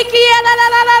seek.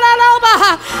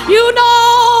 You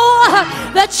know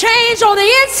the change on the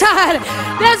inside.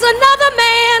 There's another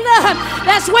man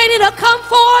that's waiting to come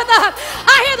forth.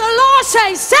 I hear the Lord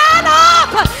say, stand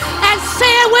up and say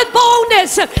it with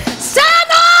boldness. Stand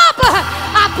up.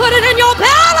 I put it in your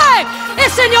belly.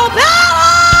 It's in your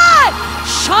belly.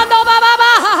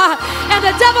 And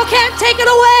the devil can't take it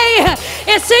away.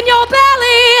 It's in your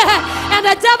belly, and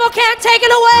the devil can't take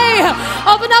it away.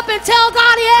 Open up and tell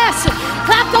God yes.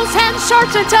 Clap those hands,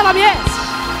 church, and tell him yes.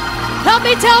 Help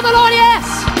me tell the Lord yes.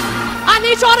 I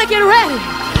need y'all to get ready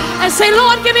and say,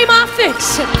 Lord, give me my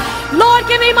fix. Lord,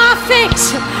 give me my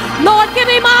fix. Lord, give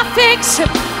me my fix.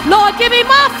 Lord, give me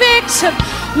my fix.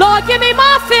 Lord, give me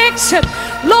my fix.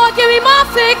 Lord, give me my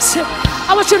fix.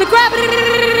 I want you to grab it.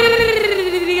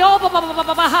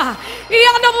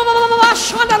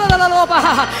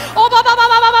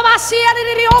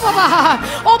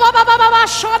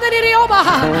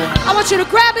 I want you to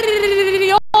grab it.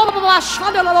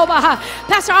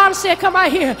 Pastor Arm said, come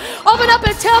right here. Open up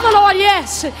and tell the Lord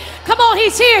yes. Come on,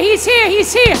 he's here, he's here,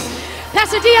 he's here.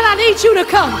 Pastor Dean, I need you to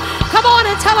come. Come on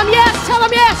and tell him yes,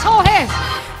 hold hands.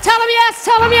 Tell him yes,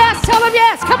 tell him yes, tell him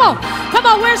yes. Come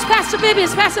on, where's Pastor Bibby?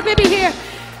 Is Pastor Bibby here?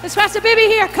 Is Pastor Bibby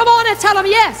here? Come on and tell him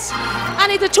yes. I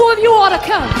need the two of you all to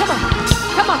come. Come on.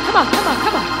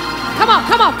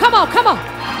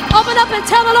 Open up and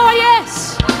tell the Lord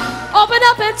yes. Open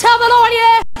up and tell the Lord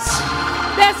yes.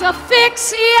 There's a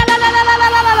fix.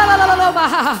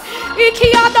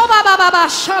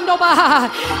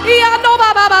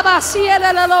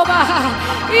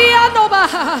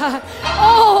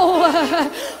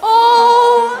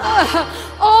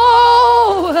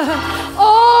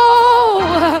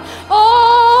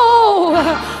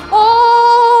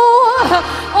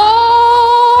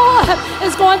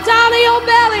 It's going down in your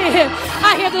belly.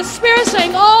 I hear the Spirit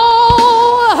saying,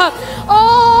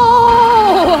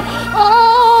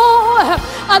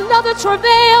 another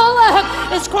travail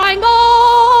is crying,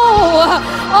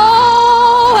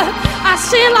 I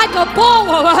see it like a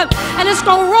ball, and it's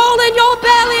going to roll in your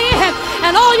belly,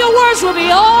 and all your words will be,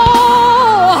 Lord,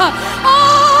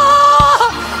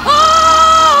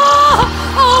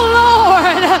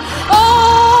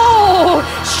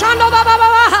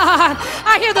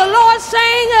 I hear the Lord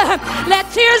saying, let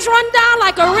tears run down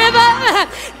like a river,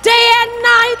 day and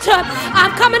night.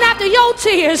 I'm coming after your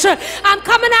tears. I'm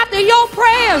coming after your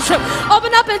prayers.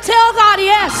 Open up and tell God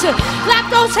yes.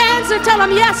 Clap those hands and tell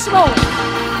him yes, Lord.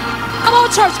 Come on,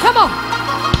 church, come on.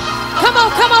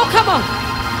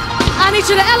 I need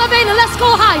you to elevate and let's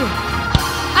go higher.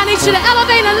 I need you to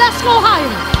elevate and let's go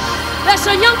higher. That's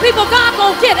your young people God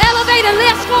gonna get. Elevate and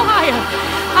let's go higher.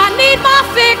 I need my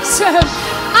fix.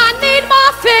 I need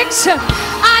my fix.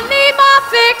 I need my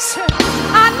fix.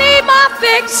 I need my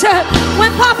fix.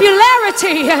 When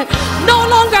popularity no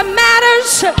longer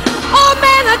matters. Oh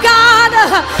man of God,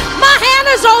 my hand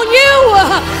is on you.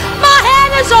 My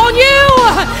hand is on you.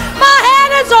 My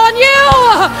hand is on you.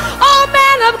 Oh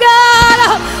man of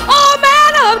God. Oh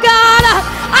man of God.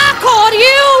 I called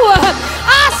you.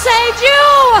 I saved you.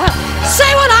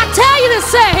 Say what I tell you to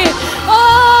say.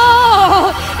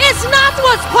 Oh, it's not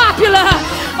what's popular.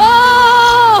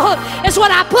 Oh, it's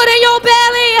what I put in your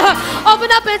belly. Open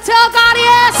up and tell God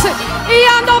yes.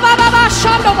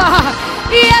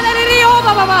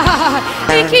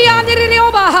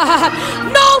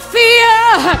 No fear.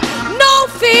 No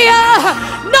fear.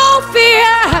 No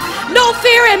fear. No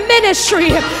fear in ministry.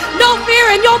 No fear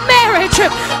in your marriage.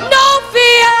 No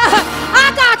fear.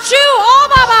 I got you.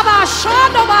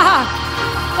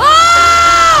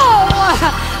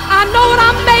 I know what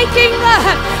I'm making.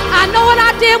 I know what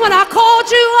I did when I called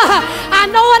you. I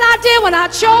know what I did when I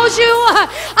chose you.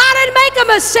 I didn't make a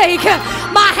mistake.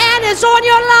 My hand is on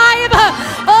your life.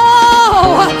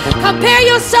 Oh, compare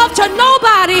yourself to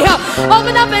nobody.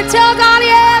 Open up and tell God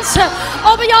yes.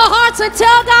 Open your hearts and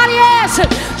tell God yes.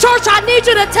 Church, I need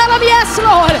you to tell him yes,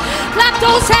 Lord. Clap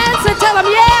those hands and tell him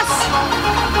yes.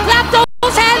 Clap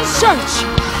those hands, church.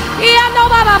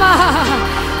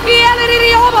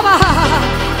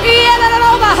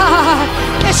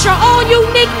 It's your own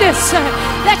uniqueness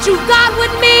that you got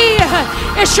with me.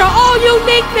 It's your own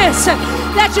uniqueness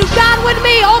that you got with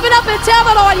me. Open up and tell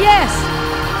the Lord yes.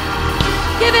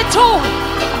 Give it to him.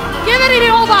 Give it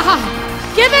over.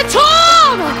 Give it to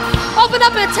him. Open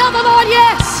up and tell the Lord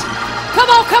yes. Come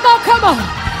on.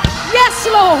 Yes,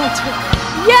 Lord.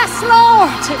 Yes, Lord.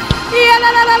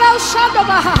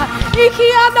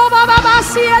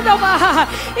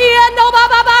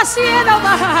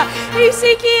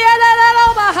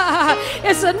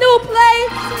 It's a new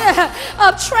place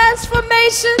of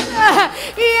transformation.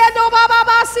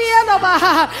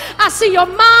 I see your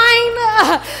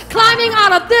mind climbing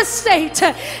out of this state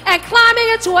and climbing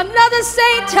into another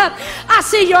state. I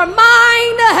see your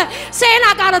mind saying,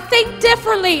 I got to think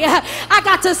differently. I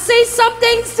got to see some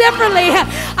things differently.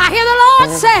 I hear the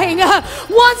Lord saying,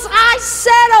 once I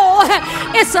settle,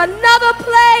 it's another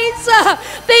place.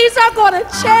 Things are going to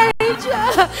change.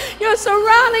 You're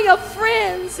surrounding of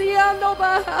friends.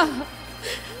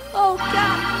 Oh,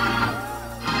 God.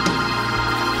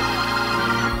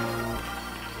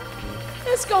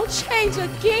 It's going to change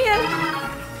again.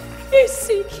 It's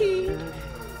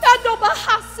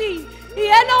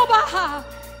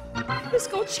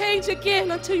going to change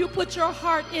again until you put your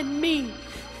heart in me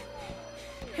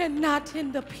and not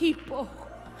in the people.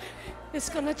 It's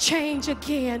going to change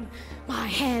again. My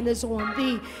hand is on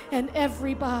thee, and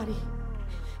everybody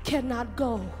cannot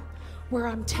go where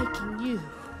I'm taking you.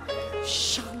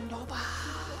 Shandoba.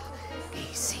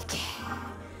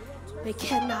 They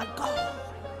cannot go.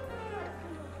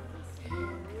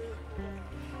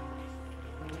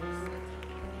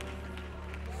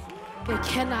 They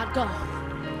cannot go.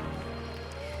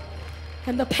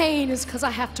 And the pain is because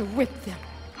I have to rip them,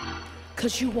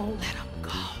 because you won't let them go.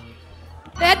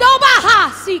 Edobaha,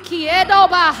 Siki,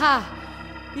 Edobaha.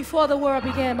 Before the world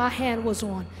began, my hand was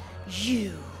on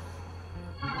you.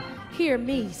 Hear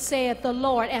me, saith the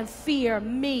Lord, and fear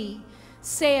me,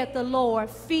 saith the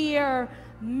Lord. Fear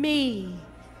me.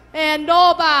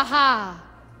 Edobaha.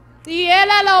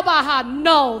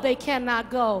 No, they cannot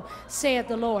go, saith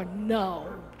the Lord. No.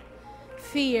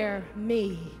 Fear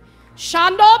me.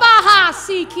 Shandobaha,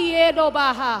 Siki,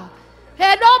 Edobaha.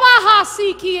 Edobaha,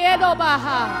 Siki,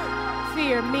 Edobaha.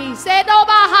 Fear me.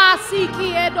 Sedobaha,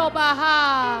 Siki,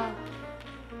 Edobaha.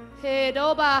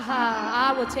 Edobaha.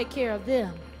 I will take care of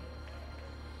them.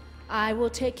 I will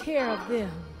take care of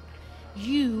them.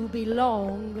 You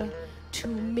belong to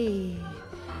me.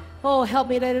 Oh, help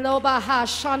me to Edobaha,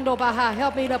 Shandobaha.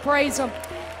 Help me to praise him.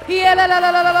 Help me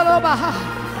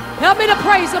to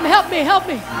praise him. Help me, help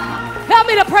me. Help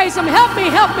me to praise him. Help me,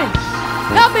 help me.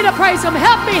 Help me to praise him.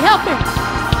 Help me, help me.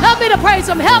 Help me to praise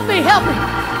him. Help me, help me.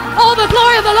 Oh, the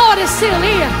glory of the Lord is still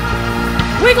here.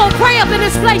 We're going to pray up in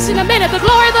this place in a minute. The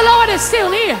glory of the Lord is still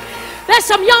here. There's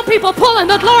some young people pulling.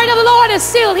 The glory of the Lord is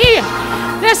still here.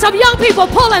 There's some young people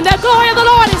pulling. The glory of the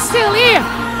Lord is still here.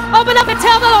 Open up and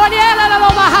tell the Lord.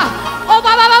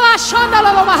 Open up and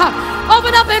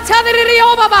tell the Lord.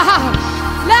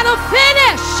 Let him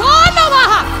finish.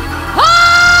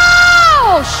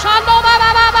 Oh! Shando baba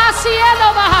baba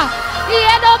siendo baha,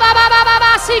 iendo baba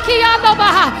baba sikiando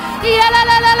baha,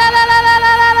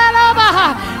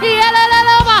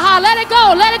 let it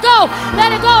go, let it go,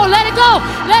 let it go, let it go,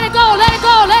 let it go, let it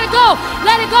go, let it go,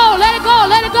 let it go, let it go,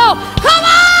 let it go. Come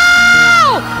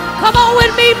on! Come on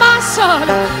with me, my son.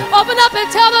 Open up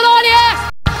and tell the Lord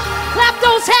yes. Clap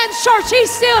those hands, church. He's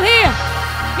still here.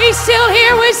 He's still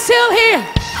here. We're still here.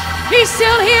 He's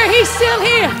still here. He's still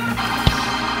here.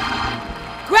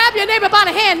 Grab your neighbor by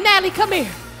the hand. Natalie, come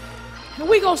here. And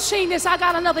we're going to sing this. I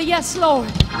got another yes,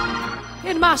 Lord,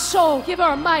 in my soul. Give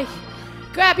her a mic.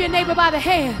 Grab your neighbor by the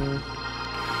hand.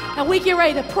 And we get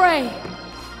ready to pray.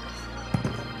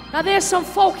 Now, there's some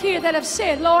folk here that have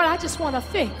said, Lord, I just want to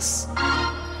fix.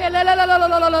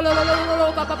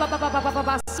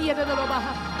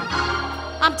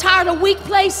 I'm tired of weak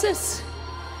places.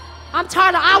 I'm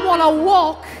tired of, I want to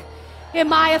walk in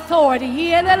my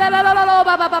authority. And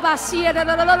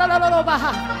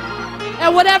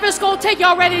whatever it's going to take,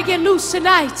 y'all ready to get loose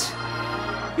tonight.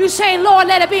 You saying, Lord,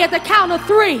 let it be at the count of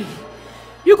 3.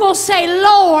 You're going to say,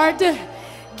 Lord,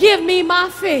 give me my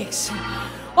fix.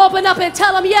 Open up and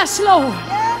tell him, yes, Lord.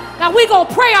 Now we're going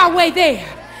to pray our way there.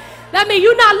 That means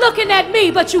you're not looking at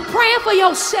me, but you're praying for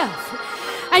yourself.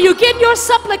 And you're getting your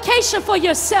supplication for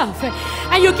yourself.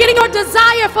 And you're getting your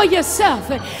desire for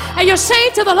yourself. And you're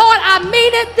saying to the Lord, I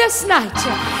mean it this night.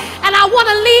 And I want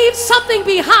to leave something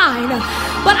behind.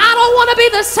 But I don't want to be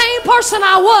the same person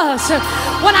I was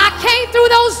when I came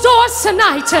through those doors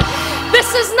tonight.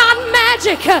 This is not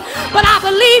magic, but I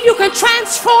believe you can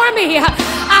transform me.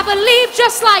 I believe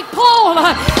just like Paul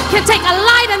can take a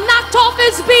light and knocked off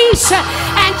his beast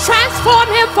and transform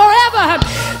him forever.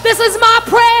 This is my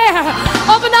prayer.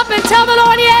 Open up and tell the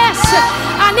Lord yes.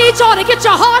 I need y'all to get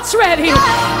your hearts ready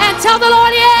and tell the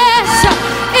Lord yes.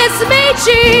 It's me,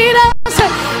 Jesus.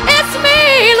 It's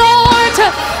me, Lord.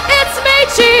 It's me,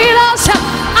 Jesus.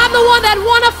 I'm the one that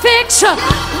want to fix.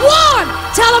 One,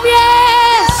 tell him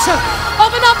yes.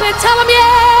 Open up and tell him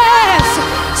yes.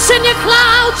 Send your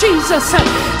cloud, Jesus.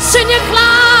 Send your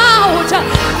cloud.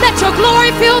 Let your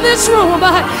glory fill this room.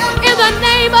 In the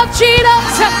name of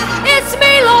Jesus. It's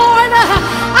me, Lord.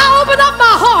 I open up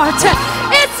my heart.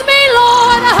 It's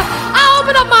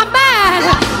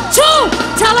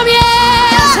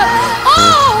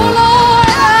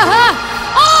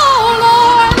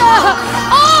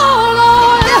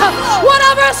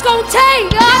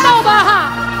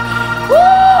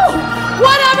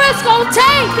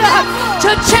take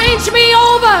to change me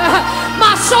over.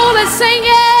 My soul is singing,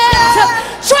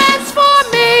 transform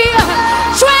me,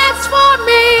 transform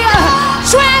me,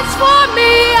 transform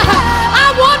me.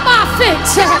 I want my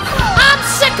fix. I'm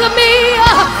sick of me.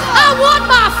 I want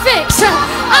my fix.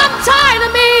 I'm tired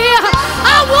of me.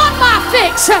 I want my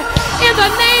fix. In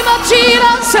the name of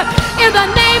Jesus, in the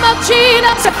name of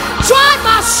Jesus, drive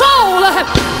my soul,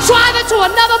 drive it to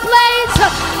another place.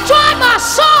 Drive my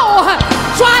soul,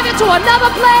 drive it to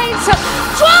another place.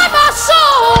 Drive my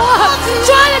soul,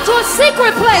 drive it to a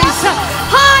secret place.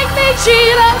 Hide me,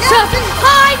 Jesus.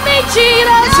 Hide me,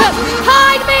 Jesus.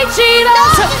 Hide me,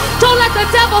 Jesus. Don't let the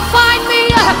devil find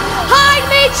me. Hide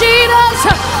me,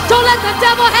 Jesus. Don't let the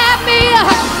devil have me.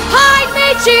 Hide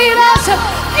me, Jesus.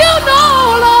 You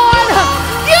know, Lord.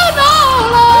 You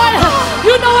know, Lord.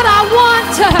 You know what I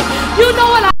want. You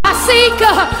know what I seek.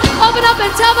 Open up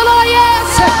and tell the Lord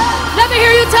yes. Let me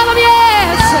hear you tell him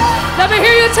yes. Let me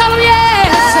hear you tell him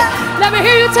yes. Let me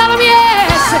hear you tell him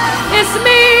yes. It's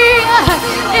me.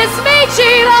 It's me,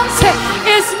 Jesus.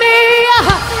 It's me.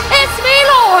 It's me,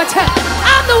 Lord.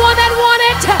 I'm the one that want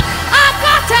it. I've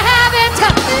got to have it.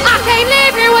 I can't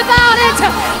live here without it.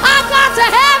 I've got to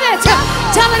have it.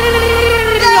 Tell it.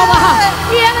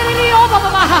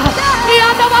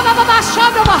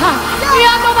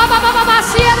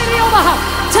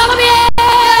 Tell him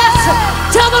yes.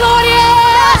 Tell the Lord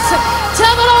yes.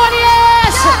 Tell the Lord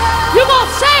yes. You're going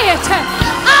to say it.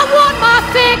 I want my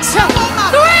fix. 3,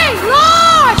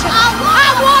 Lord.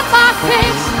 I want my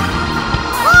fix.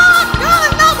 Oh, God,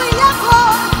 another yes,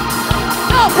 Lord.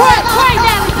 No, pray,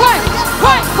 Natalie. Pray,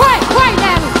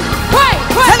 Natalie. Pray.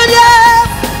 Tell him yes.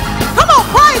 Come on,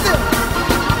 praise him.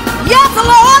 Yes,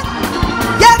 Lord.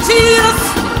 Yes, Jesus.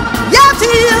 Yes,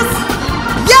 Jesus.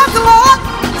 Yes, Lord.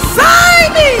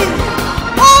 Save me.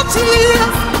 Oh,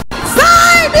 Jesus.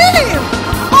 Save me.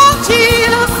 Oh,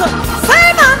 Jesus.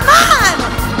 Save my mind.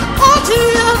 Oh,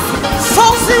 Jesus. So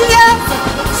say yes.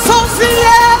 So say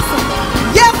yes.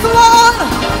 Yes, Lord.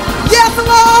 Yes,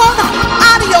 Lord.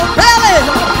 Out of your belly.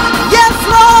 Yes,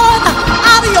 Lord.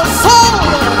 Out of your soul.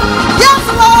 Yes,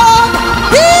 Lord.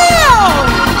 Heal.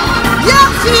 Yes,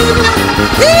 Jesus.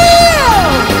 Heal.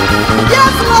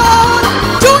 Yes, Lord.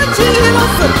 Do it,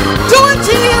 Jesus. Do it,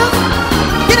 Jesus.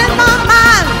 Get in my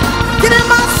mind. Get in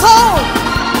my soul.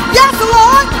 Yes,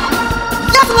 Lord.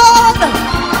 Yes, Lord.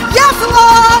 Yes,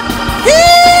 Lord.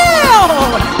 Heal.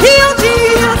 Heal,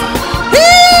 Jesus.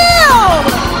 Heal.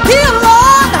 Heal,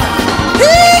 Lord.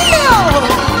 Heal.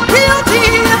 Heal,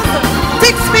 Jesus.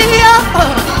 Fix me up.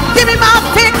 Give me my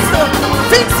fix.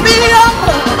 Fix me up.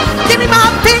 Give me my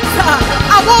fix.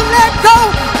 I won't let go.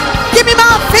 Give me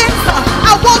my fix.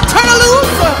 I won't turn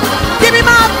loose. Give me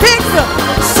my fix.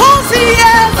 So see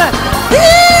yes.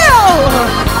 Heal.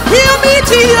 Heal me,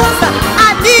 Jesus.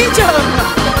 I need you.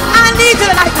 I need you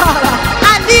tonight, God.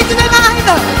 I need you tonight.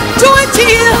 Do it,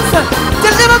 Jesus.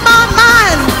 Deliver my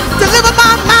mind. Deliver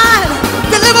my mind.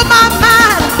 Deliver my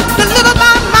mind. Deliver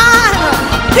my mind.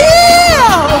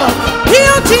 Heal.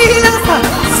 Heal, Jesus.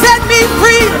 Set me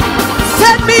free.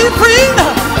 Set me free.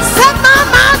 Set my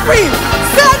mind free.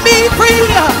 Set me free.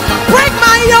 Break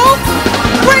my yoke.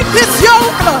 Break this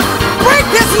yoke. Break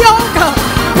this yoke.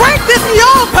 Break this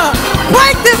yoke.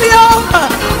 Break this yoke.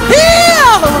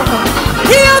 Heal.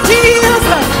 Heal,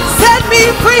 Jesus. Set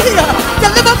me free.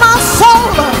 Deliver my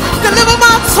soul. Deliver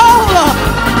my soul.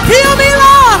 Heal me,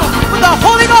 Lord, with the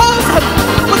Holy Ghost.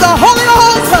 With the Holy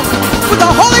Ghost. With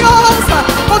the Holy Ghost.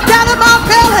 Go down in my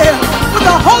belly. With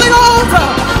the Holy Ghost.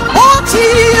 Oh,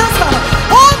 Jesus.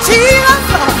 Oh,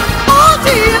 Jesus. Oh,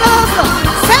 Jesus.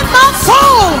 Set my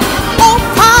soul on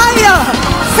fire.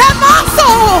 Set my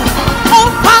soul on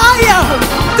fire.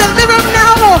 Deliver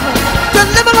now, Lord.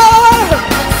 Deliver, Lord.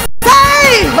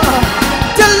 Save.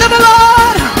 Deliver,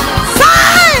 Lord.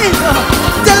 Save.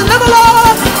 Deliver,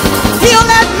 Lord. Heal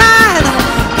that mind.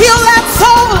 Heal that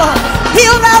soul.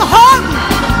 Heal that heart.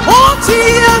 Oh,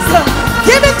 Jesus.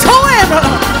 Give it to him.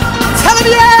 Tell him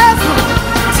yes.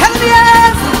 Tell him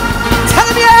yes. Tell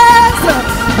him yes.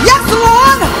 Yes,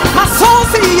 Lord. My soul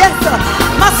says yes.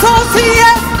 My soul says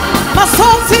yes. My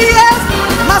soul says yes.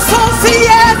 My soul says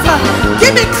yes.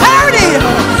 Give me clarity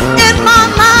in my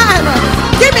mind.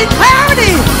 Give me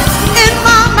clarity in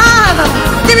my mind.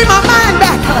 Give me my mind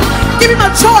back. Give me my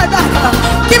joy back.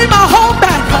 Give me my hope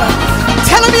back.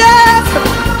 Tell him yes.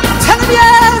 Tell him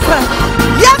yes.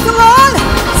 Yes, Lord.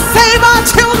 Save our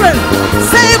children.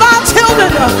 Save our children.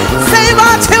 Save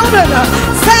our children.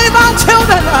 Save our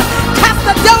children. Cast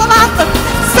the devil out.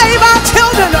 Save our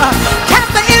children.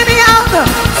 Cast the enemy out.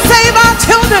 Save our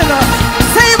children.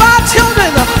 Save our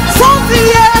children. So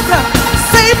yes.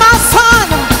 Save my son.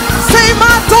 Save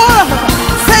my daughter.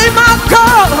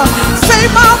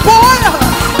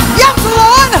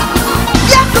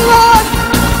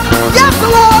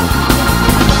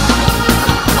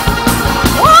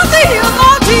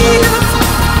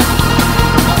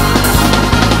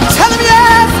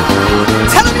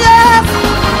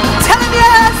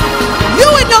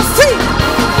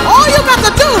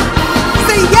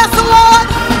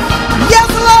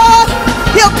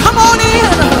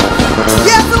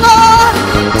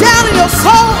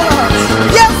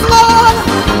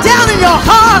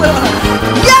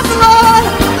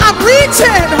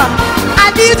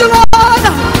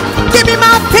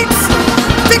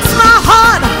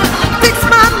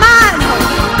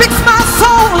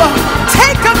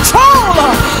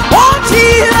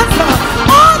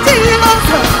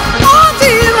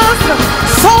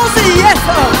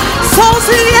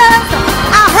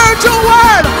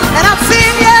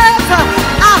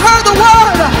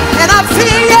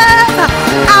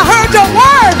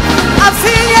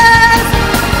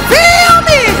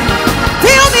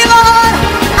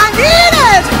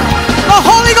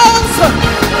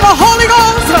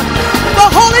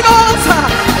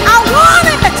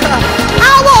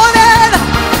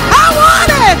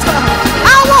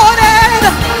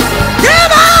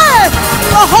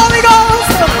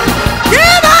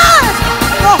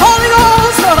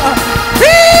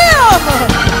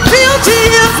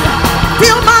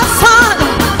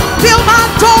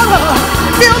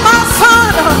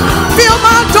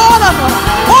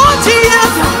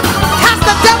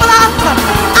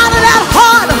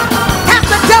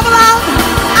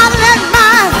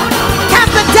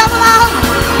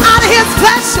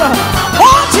 bless you.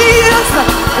 Oh, Jesus,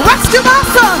 rescue my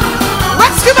son.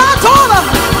 Rescue my daughter.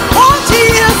 Oh,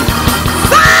 Jesus,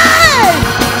 save,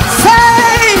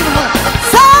 save,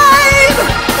 save,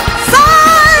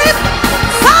 save,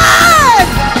 save.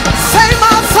 Save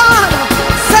my son.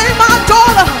 Save my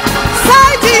daughter.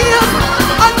 Save Jesus.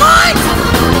 Anoint.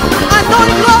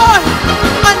 Anoint, Lord.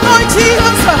 Anoint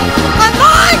Jesus.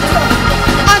 Anoint.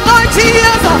 Anoint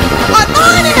Jesus.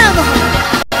 Anoint him.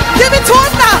 Give it to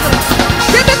him now.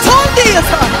 Give it to him,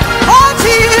 Jesus. Oh,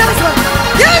 Jesus.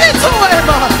 Give it to him.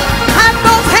 Have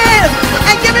both hands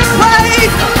and give him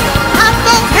praise. Have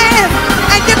both hands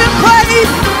and give him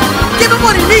praise. Give him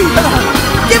what he needs.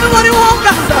 Give him what he wants,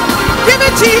 God. Give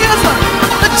it, Jesus.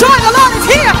 The joy of the Lord is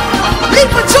here. Leap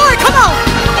for joy. Come on.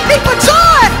 Leap for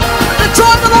joy. The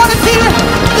joy of the Lord is here.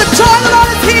 The joy of the Lord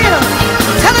is here.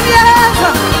 Tell him yes.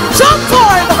 Jump for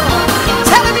him.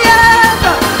 Tell him yes.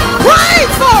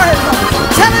 Praise for him.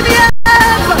 Tell him yes.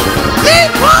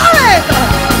 Leap for him.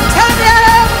 Tell him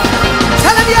yes.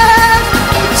 Tell him yes.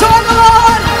 The joy of the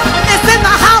Lord is in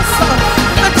the house.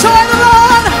 The joy of the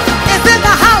Lord is in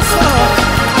the house.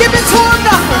 Give it to him,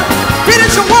 God.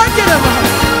 Finish your work in him.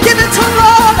 Give it to him,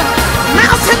 Lord.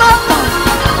 Mount him up.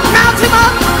 Mount him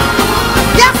up.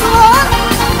 Yes, Lord.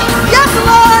 Yes,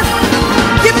 Lord.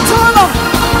 Give it to him, Lord.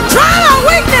 Try our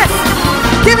weakness.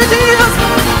 Give it to Jesus.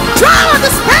 Try our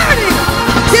disparity.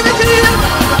 Give it to Jesus.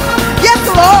 Yes,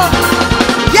 Lord.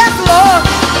 Yes, Lord.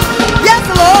 Yes,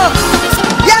 Lord.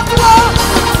 Yes, Lord.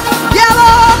 Yeah,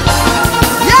 Lord.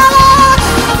 Yeah, Lord.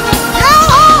 Yeah,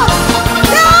 Lord.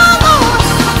 Yeah, Lord.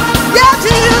 Yeah,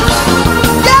 Jesus.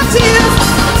 Yeah, Jesus.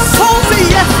 Soul say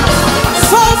yes.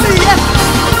 Soul say yes.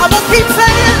 I'm going to keep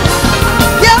saying,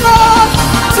 yeah, Lord,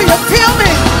 till you feel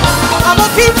me. I'm going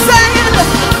to keep saying,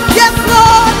 yes,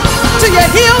 Lord, till you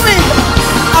heal me.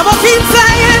 I'm going to keep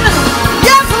saying,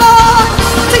 yes, Lord,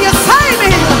 till you save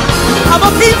me. I'm going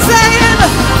to keep saying,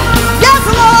 yes,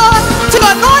 Lord, till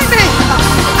you anoint me.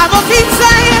 I'm going to keep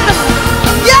saying,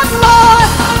 yes, Lord,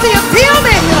 till you heal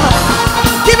me.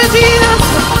 Give it Jesus.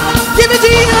 Give it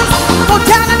Jesus. Go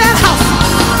down in that house.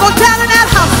 Go down in that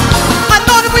house.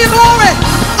 Anoint it for your glory.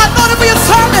 Anoint it for your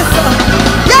service.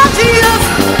 Yeah, Jesus.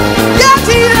 Yeah,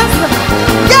 Jesus.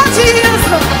 Yeah, Jesus.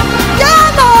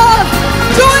 Yeah, Lord.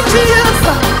 Do it, Jesus.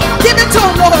 Give it to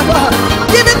him, Lord.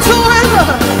 Give it to him.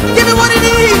 Give him what he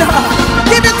needs.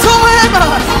 Give it to him.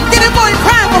 Give him what he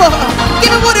cries for.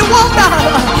 Give him what he wants.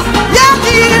 Yeah,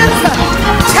 Jesus.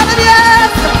 Tell him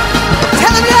yes.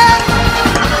 Tell him yes.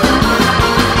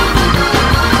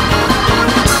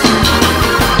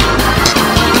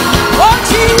 Oh,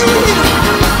 Jesus.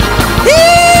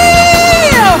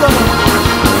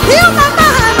 Heal my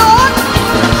mind, Lord.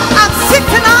 I'm sick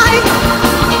tonight.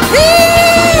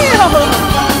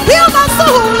 Heal my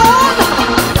soul, Lord.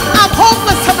 I'm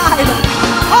hopeless tonight.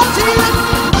 Oh, Jesus.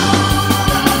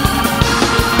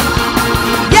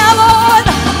 Yeah, Lord.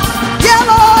 Yeah,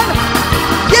 Lord.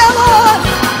 Yeah, Lord.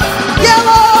 Yeah,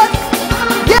 Lord.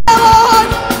 Yeah, Lord.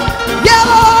 Yeah,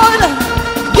 Lord.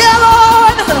 Yeah,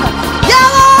 Lord. Yeah,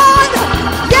 Lord.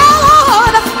 Yeah,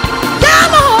 Lord. Yeah,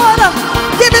 Lord.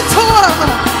 Give it to him.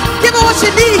 Give her what she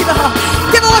needs.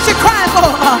 Give her what she crying for.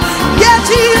 Yeah,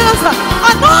 Jesus.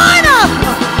 Anoint her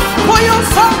for your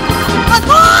son.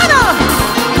 Anoint her.